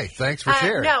 okay. Thanks for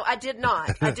sharing. No, I did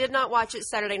not. I did not watch it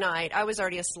Saturday night. I was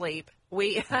already asleep.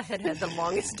 I had the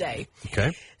longest day.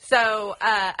 Okay. So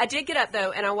I did get up,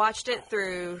 though, and I watched it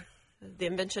through the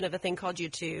invention of a thing called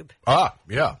YouTube. Ah,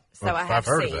 yeah. So I've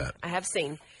heard of that. I have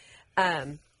seen.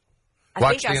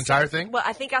 Watched the entire thing? Well,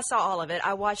 I think I saw all of it.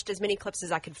 I watched as many clips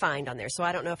as I could find on there, so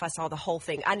I don't know if I saw the whole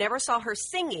thing. I never saw her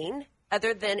singing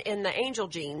other than in the angel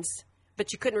jeans,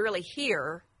 but you couldn't really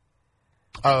hear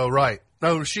Oh, right.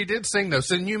 No, she did sing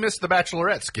those. And you missed the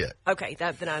Bachelorette skit. Okay,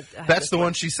 I That's the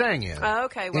one she sang in. Oh,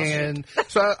 okay. Well, and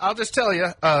so I'll just tell you,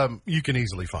 you can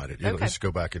easily find it. You'll Okay. just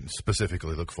go back and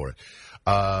specifically look for it.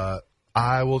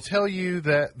 I will tell you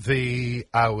that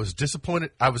I was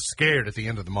disappointed. I was scared at the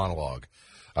end of the monologue.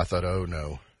 I thought, oh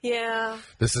no, yeah.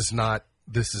 this is not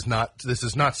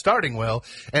starting well.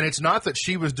 And it's not that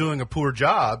she was doing a poor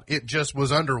job. It just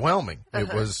was underwhelming.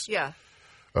 It was Yeah.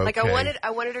 okay. Like I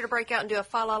wanted her to break out and do a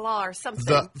fa la la or something.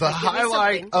 The Like, give me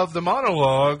highlight something. of the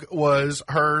monologue was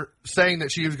her saying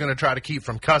that she was going to try to keep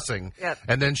from cussing, Yep.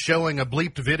 and then showing a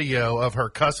bleeped video of her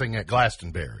cussing at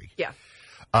Glastonbury. Yeah.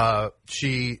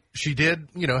 She did,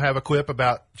 have a quip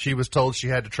about she was told she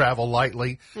had to travel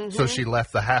lightly, so she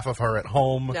left the half of her at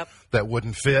home Yep. that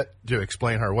wouldn't fit to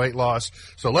explain her weight loss.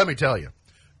 So let me tell you,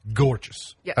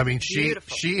 gorgeous. Yeah, I mean,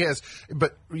 beautiful. she has,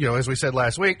 but as we said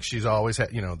last week, she's always had,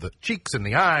 the cheeks and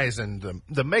the eyes and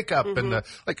the makeup and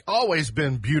always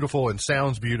been beautiful and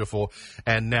sounds beautiful.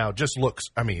 And now just looks,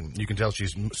 I mean, you can tell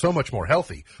she's so much more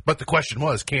healthy. But the question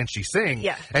was, can she sing?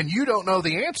 Yeah. And you don't know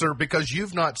the answer because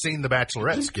you've not seen the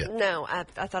Bachelorette skit. No, I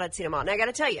thought I'd seen them all. Now I got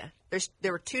to tell you,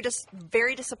 there were two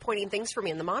very disappointing things for me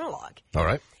in the monologue. All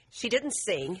right. She didn't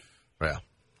sing. Yeah.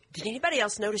 Did anybody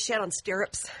else notice she had on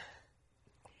stirrups?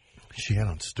 She had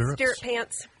on stirrups. Stirrup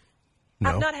pants. No.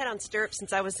 I've not had on stirrups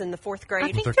since I was in the 4th grade.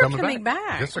 I think They're they're coming coming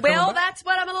back. Yes, they're coming Well, back. that's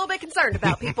what I'm a little bit concerned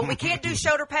about, people. We can't do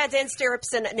shoulder pads and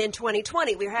stirrups in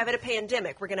 2020. We're having a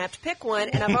pandemic. We're going to have to pick one,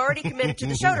 and I've already committed to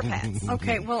the shoulder pads.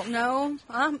 Okay, well, no,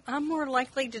 I'm more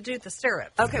likely to do the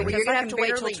stirrups. Okay, well, you're because going to I have to can wait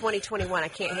till barely- 2021. I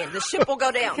can't handle The ship will go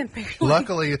I down. can barely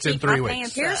Luckily, it's in keep 3 my weeks.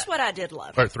 pants Here's up. what I did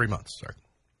love. Or 3 months, sorry.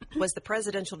 Was the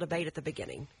presidential debate at the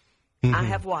beginning. I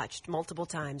have watched multiple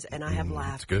times, and I have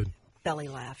laughed. It's good. Belly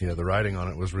laugh. Yeah, the writing on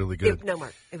it was really good. No,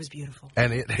 Mark, it was beautiful.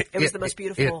 And It was the most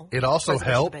beautiful It also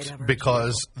presidential debate helped ever.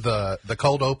 because the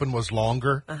cold open was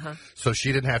longer, so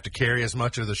she didn't have to carry as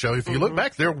much of the show. If you look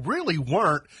back, there really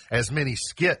weren't as many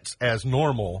skits as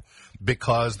normal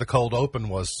because the cold open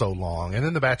was so long, and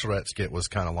then the Bachelorette skit was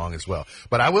kind of long as well.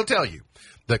 But I will tell you,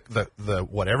 the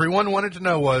what everyone wanted to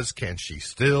know was, can she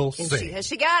still And sing? has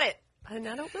she got it? And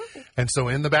I don't know. And so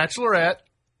in The Bachelorette,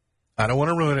 I don't want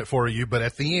to ruin it for you, but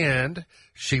at the end,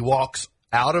 she walks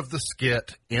out of the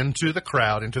skit into the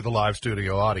crowd, into the live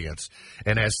studio audience,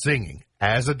 and as singing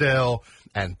as Adele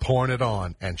and pouring it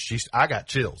on. And I got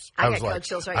chills. I was got like,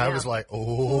 chills right I now. was like,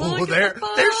 Look there at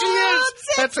the she is. bumps.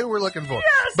 That's who we're looking for.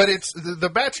 But it's the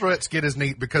Bachelorette skit is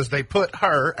neat because they put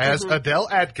her as Adele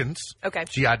Adkins. Okay.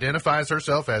 She identifies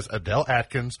herself as Adele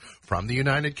Atkins from the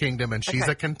United Kingdom, and she's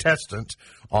Okay. a contestant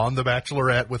on The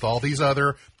Bachelorette with all these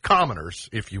other commoners,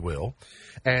 if you will.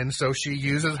 And so she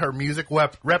uses her music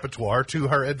repertoire to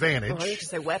her advantage. Well, you can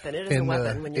say weapon. It is a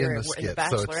weapon when you're in the skit.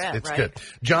 Bachelorette, So it's right? good.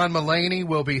 John Mulaney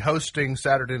will be hosting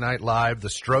Saturday Night Live. The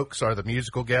Strokes are the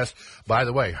musical guest. By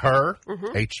the way, her,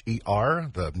 H-E-R,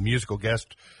 the musical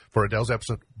guest for Adele's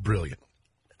episode, brilliant.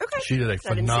 Okay. She did a I didn't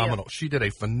see phenomenal. it. She did a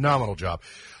phenomenal job.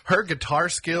 Her guitar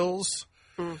skills,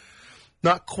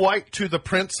 not quite to the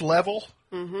Prince level,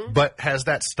 but has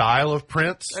that style of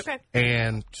Prince. Okay.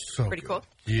 And so Pretty good. cool.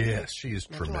 Yes, she's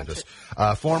to watch tremendous.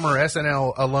 Former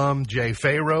SNL alum Jay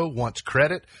Farrow wants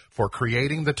credit for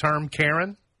creating the term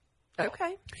Karen.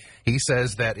 Okay. He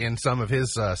says that in some of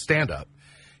his stand-up,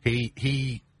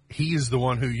 he's the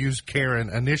one who used Karen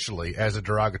initially as a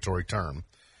derogatory term.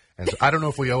 And so I don't know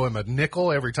if we owe him a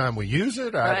nickel every time we use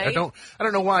it. I Right. don't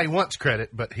know why he wants credit,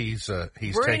 but he's We're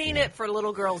taking eating it for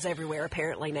little girls everywhere,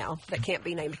 apparently, now, that can't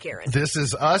be named Karen. This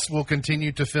Is Us will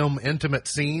continue to film intimate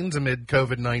scenes amid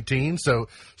COVID-19, so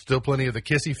still plenty of the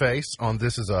kissy face on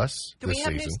This Is Us Do this we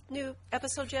have season. new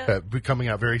episodes yet? Be coming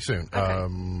out very soon. Okay.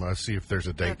 I'll see if there's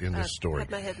a date in I this story.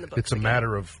 had my head in the books It's a again.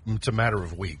 matter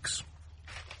of weeks.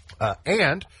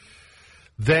 And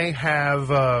they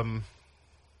have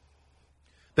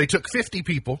they took 50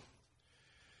 people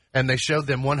and they showed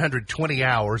them 120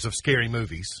 hours of scary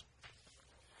movies,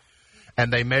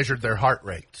 and they measured their heart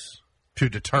rates to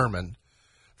determine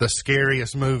the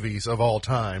scariest movies of all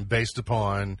time based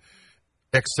upon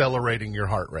accelerating your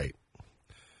heart rate.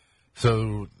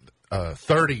 So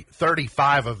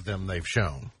 35 of them they've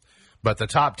shown. But the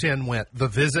top 10 went The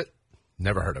Visit,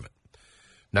 never heard of it.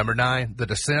 Number 9, The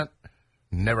Descent,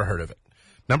 never heard of it.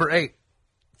 Number 8,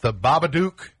 The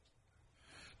Babadook,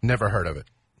 never heard of it.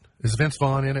 Is Vince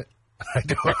Vaughn in it? I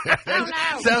don't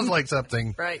know. Sounds like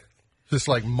something. Right. Just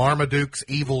like Marmaduke's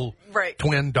evil Right.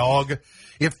 twin dog.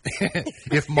 If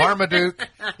Marmaduke,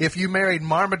 if you married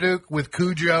Marmaduke with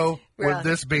Cujo, Right. would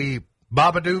this be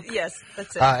Babadook? Yes,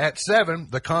 that's it. At 7,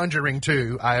 The Conjuring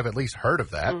 2. I have at least heard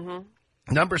of that.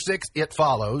 Number 6, It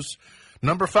Follows.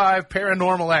 Number 5,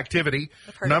 Paranormal Activity.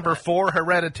 heard Number of that. 4,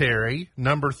 Hereditary.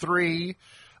 Number 3,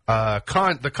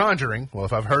 The Conjuring. Well,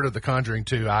 if I've heard of The Conjuring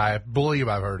 2, I believe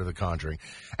I've heard of The Conjuring.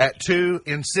 At 2,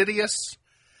 Insidious.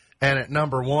 And at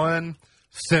number 1,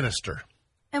 Sinister.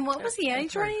 And what was the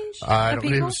age range? I of don't,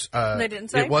 it people? was, They didn't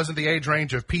say? It wasn't the age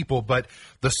range of people, but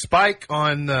the spike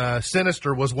on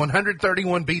Sinister was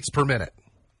 131 beats per minute.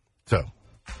 So,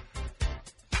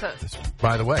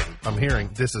 by the way, I'm hearing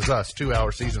This Is Us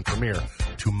 2-hour season premiere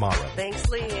tomorrow. Thanks,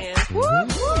 Leanne. Woo, woo.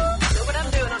 Know what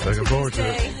I'm doing on Looking forward to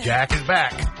Tuesday. it. Jack is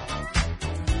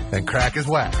back. And crack is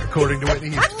whack, according to Whitney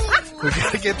Houston. We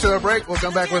got to get to a break. We'll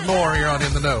come back with more here on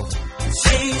In the Know.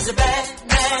 She's a bad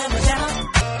man,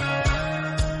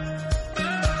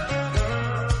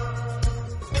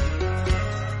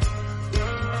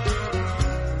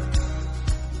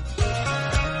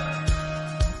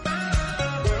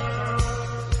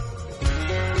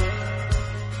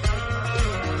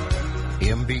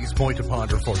 MB's Point to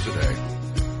Ponder for today.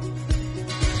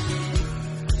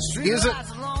 Isn't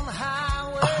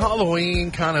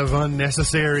Halloween kind of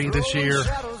unnecessary this year?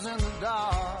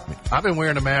 I've been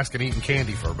wearing a mask and eating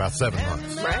candy for about 7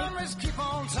 months. Right?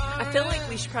 I feel like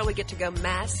we should probably get to go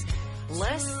mask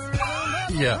less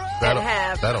Yeah,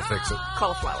 that'll fix it.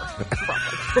 cauliflower.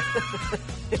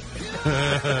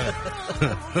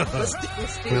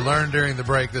 Let's do We learned during the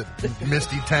break that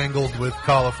Misty tangled with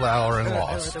cauliflower and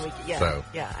lost. over the weekend. Yeah, So,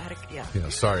 yeah, I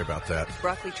had sorry about that.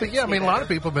 broccoli But treats yeah, I me mean, a lot better. of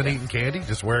people have been eating candy,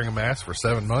 just wearing a mask for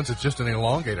 7 months. It's just an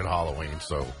elongated Halloween.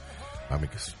 So, I mean,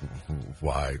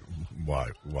 why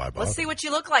bother? Let's see what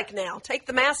you look like now. Take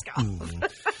the mask off.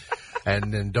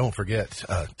 And then don't forget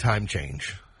time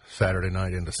change, Saturday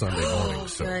night into Sunday morning.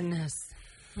 So Goodness.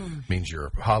 means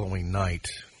your Halloween night.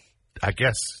 I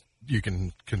guess you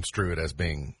can construe it as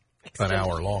being an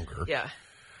hour longer. Yeah.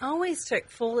 I always took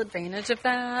full advantage of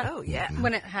that. Oh, yeah.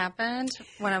 When it happened,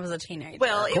 when I was a teenager.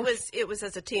 Well, it was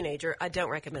as a teenager. I don't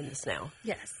recommend this now.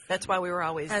 yes. That's why we were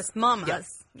always As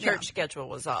mamas. Yeah, church schedule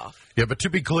was off. Yeah, but to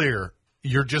be clear,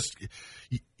 you're just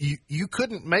you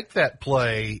couldn't make that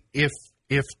play if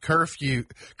curfew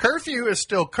is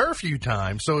still curfew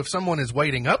time. So if someone is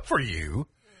waiting up for you,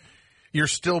 you're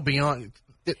still beyond.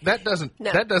 That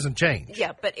doesn't change.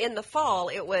 Yeah, but in the fall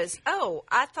it was. Oh,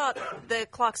 I thought the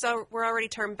clocks were already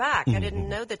turned back. I didn't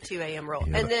know the 2 a.m. rule.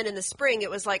 Yeah. And then in the spring it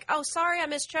was like, oh, sorry, I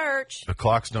missed church. The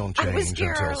clocks don't I was change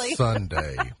here until early.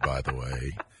 Sunday. By the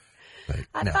way,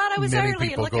 I thought I was many early and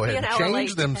people look go at me ahead an and hour change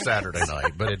late. them Saturday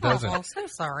night, but it doesn't. Oh, so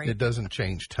sorry. It doesn't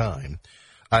change time.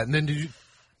 And then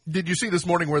did you see this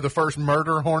morning where the first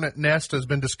murder hornet nest has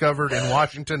been discovered in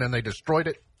Washington and they destroyed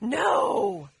it?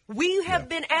 No, we have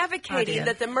been advocating did.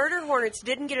 that the murder hornets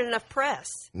didn't get enough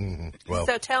press. Well,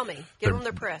 So tell me, give them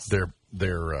their press.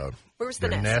 Where's the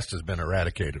their nest? nest has been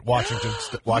eradicated. Washington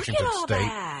Washington Look at all State.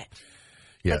 that.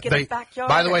 Yeah, Like in the backyard,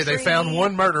 by the way, a they tree. found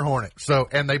one murder hornet.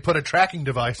 And they put a tracking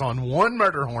device on one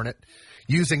murder hornet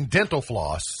using dental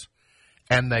floss,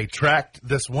 and they tracked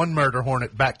this one murder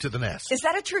hornet back to the nest. Is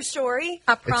that a true story?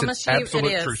 I It's promise an you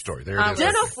absolute it is. true story. There it I is. was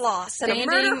Dental floss and a standing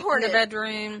murder in hornet. the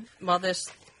bedroom while this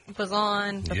was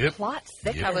on. Yep. Plot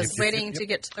thickens. I was Yep. waiting to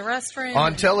get to the restroom.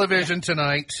 On television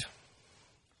tonight,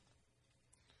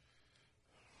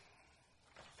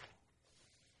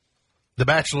 The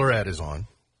Bachelorette is on.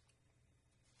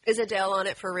 Is Adele on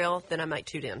it for real? Then I might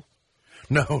tune in.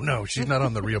 No, she's not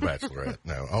on the real Bachelorette.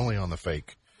 No, only on the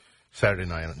fake Saturday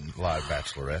Night Live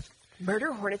Bachelorette.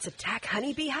 Murder hornets attack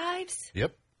honeybee hives?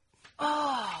 Yep.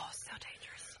 Oh, so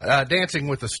dangerous. Dancing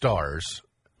with the Stars.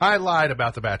 I lied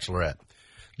about The Bachelorette.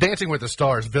 Dancing with the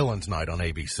Stars Villains Night on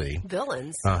ABC.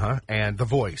 Villains. And The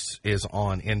Voice is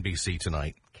on NBC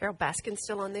tonight. Carol Baskin's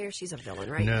still on there. She's a villain,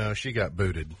 right? No, she got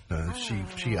booted.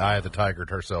 She Eye of the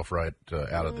Tigered herself right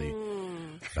out of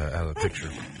the picture.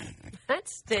 That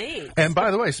stinks. And by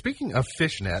the way, speaking of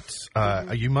fishnets,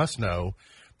 you must know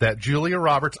that Julia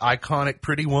Roberts' iconic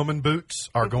Pretty Woman boots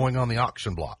are going on the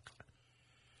auction block.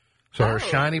 So her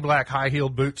shiny black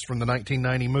high-heeled boots from the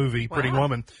 1990 movie Pretty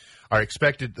Woman are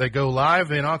expected. They go live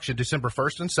in auction December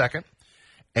 1st and 2nd,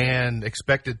 and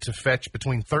expected to fetch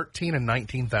between $13,000 and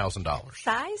 $19,000.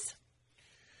 Size?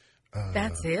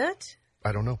 That's it?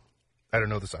 I don't know. I don't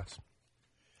know the size.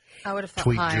 I would have thought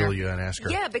Tweet higher. Julia and ask her.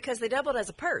 Yeah, because they doubled as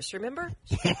a purse, remember?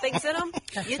 She had things in them.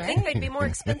 You'd think they'd be more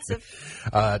expensive.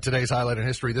 Today's highlight in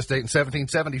history. This date in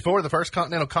 1774, the First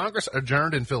Continental Congress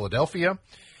adjourned in Philadelphia.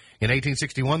 In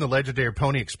 1861, the legendary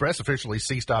Pony Express officially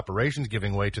ceased operations,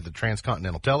 giving way to the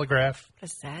Transcontinental Telegraph. A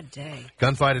sad day.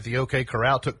 Gunfight at the OK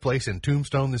Corral took place in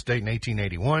Tombstone this date in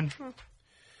 1881.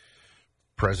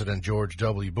 President George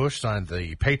W. Bush signed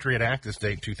the Patriot Act this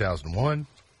date in 2001.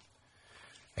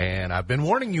 And I've been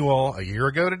warning you all, a year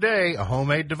ago today, a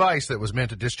homemade device that was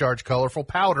meant to discharge colorful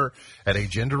powder at a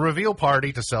gender reveal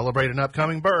party to celebrate an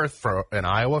upcoming birth for an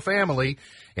Iowa family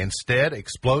instead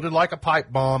exploded like a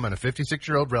pipe bomb, and a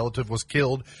 56-year-old relative was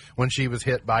killed when she was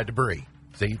hit by debris.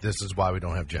 See, this is why we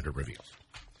don't have gender reveals.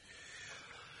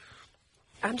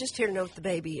 I'm just here to know what the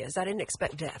baby is. I didn't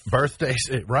expect death. Birthdays,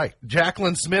 right.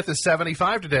 Jacqueline Smith is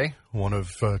 75 today. One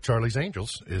of Charlie's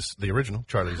Angels is the original.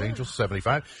 Charlie's Angels,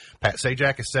 75. Pat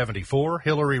Sajak is 74.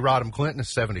 Hillary Rodham Clinton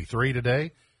is 73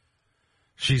 today.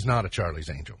 She's not a Charlie's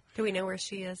Angel. Do we know where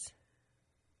she is?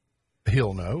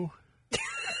 He'll know.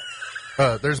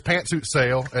 There's a pantsuit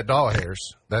sale at Doll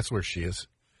Hairs. That's where she is.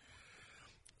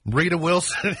 Rita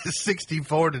Wilson is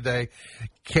 64 today.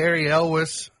 Carrie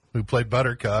Elwes, who played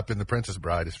Buttercup in The Princess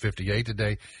Bride, is 58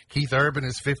 today. Keith Urban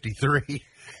is 53.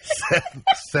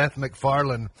 Seth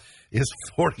MacFarlane is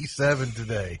 47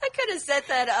 today. I could have set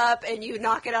that up and you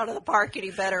knock it out of the park any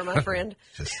better, my friend.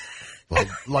 Just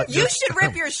you should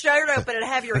rip your shirt open and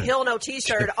have your Hill No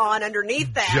t-shirt on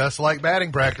underneath that. Just like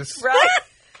batting practice. Right?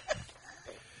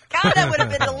 God, that would have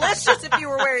been delicious if you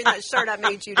were wearing that shirt I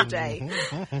made you today.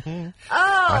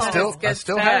 I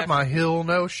still have my Hill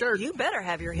No shirt. You better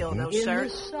have your Hill No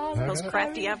shirt. Most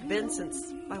crafty I've been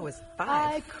since I was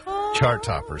 5. Chart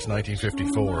toppers,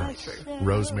 1954.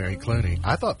 Rosemary Clooney.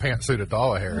 I thought Pantsuit at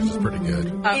Doll Hairs was pretty good.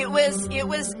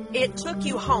 It took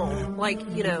you home. Like,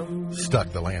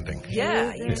 Stuck the landing.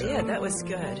 Yeah, you did. That was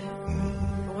good.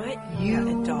 What? Yeah,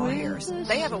 at Doll Hairs.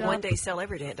 They have a one-day sale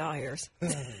every day at Doll Hairs.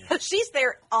 She's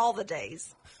there all the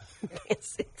days.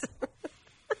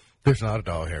 There's not a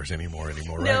Doll Hairs anymore, right?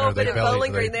 No, but at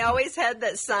Bowling Green, they always had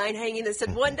that sign hanging that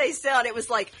said one-day sale, and it was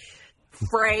like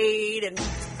frayed and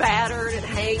battered and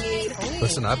hanging.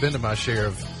 Listen, I've been to my share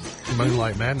of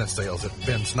Moonlight Madness sales at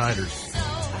Ben Snyder's.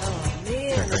 Oh,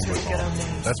 man. Those were good old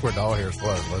days. That's where Doll Hairs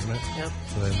was, wasn't it? Yep.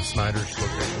 And then the Snyder's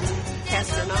looked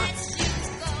Castor Knots.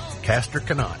 Castor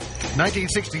Cannot.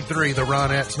 1963, the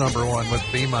Ronettes #1 with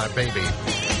Be My Baby.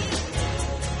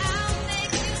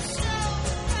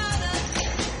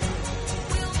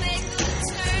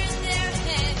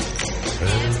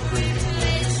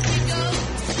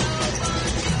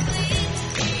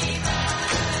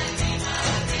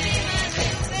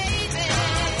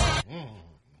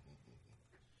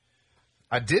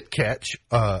 I did catch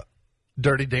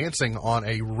Dirty Dancing on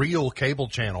a real cable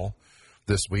channel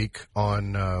this week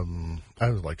on, I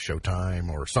was like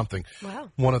Showtime or something. Wow.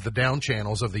 One of the down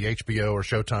channels of the HBO or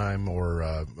Showtime or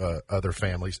other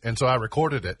families. And so I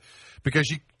recorded it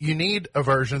because you need a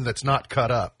version that's not cut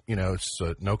up. It's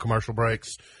no commercial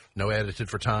breaks, no edited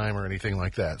for time or anything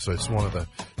like that. So it's one of the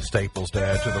staples to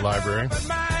add to the library.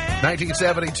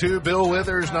 1972, Bill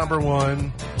Withers,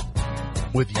 #1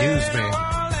 with Use Me.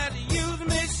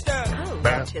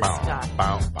 That's his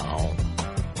style.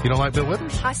 You don't like Bill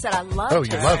Withers? I said I love Oh,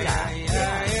 you love it.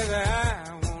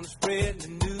 I want to spread the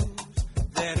news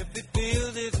that if it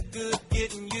feels it's good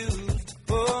getting used,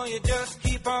 oh, you just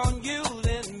keep on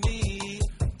using me.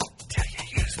 Till you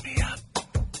use me up.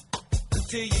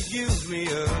 Until you use me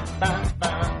up.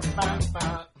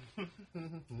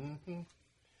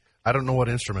 I don't know what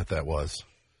instrument that was.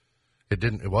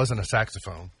 It wasn't a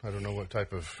saxophone. I don't know what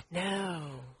type of.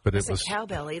 No. But it wasn't was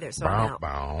cowbell either, so bow, I'm out.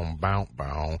 bow, bow,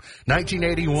 bow.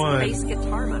 1981. Bass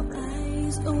guitar, my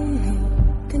friend.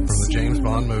 From the James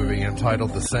Bond movie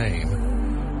entitled The Same,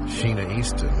 Sheena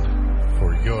Easton,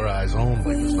 For Your Eyes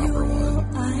Only was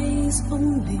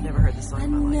 #1. Never heard the song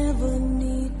in my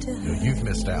life. You've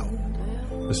missed out.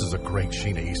 This is a great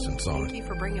Sheena Easton song. Thank you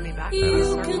for bringing me back.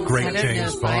 Great I didn't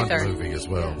James know Bond either. movie as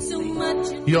well.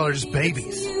 Y'all are just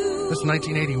babies. This is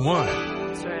 1981.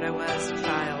 That's right, I was a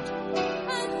child.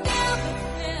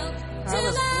 I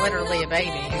was literally a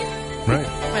baby. Right.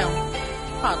 Well,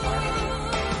 toddler.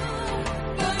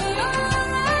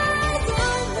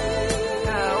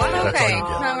 Oh, That's all Okay, you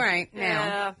get. all right.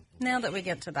 Yeah. Now that we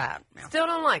get to that. Still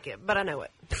don't like it, but I know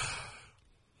it.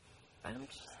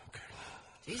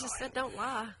 Jesus said don't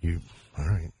lie. All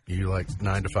right. You like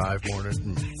 9 to 5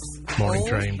 morning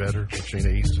train better with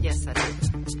Sheena Easton? Yes, I do.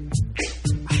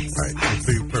 All right.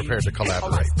 Be prepared to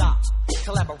collaborate.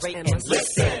 Collaborate and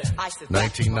listen.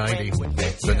 1990,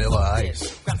 Vanilla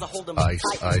Ice.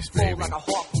 Ice, baby.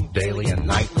 Daily and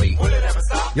nightly.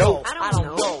 Yo. I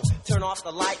don't know. Turn off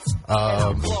the lights.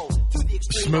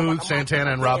 Smooth,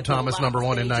 Santana and Rob Thomas,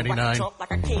 #1 in 99.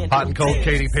 Hot and Cold,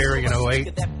 Katy Perry in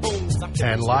 08.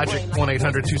 And Logic,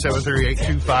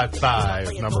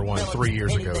 1-800-273-8255, #1 3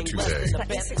 years ago today.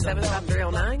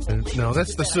 675-309. No,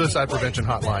 that's the suicide prevention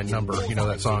hotline number. You know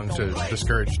that song to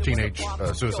discourage teenage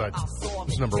suicide?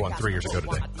 It's #1 3 years ago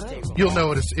today. You'll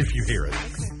know it if you hear it.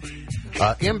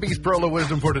 MB's Prolo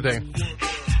Wisdom for today.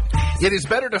 It is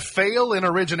better to fail in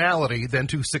originality than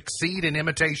to succeed in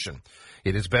imitation.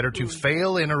 It is better to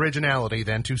fail in originality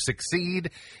than to succeed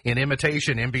in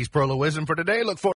imitation. MB's Prolo Wisdom for today. Look forward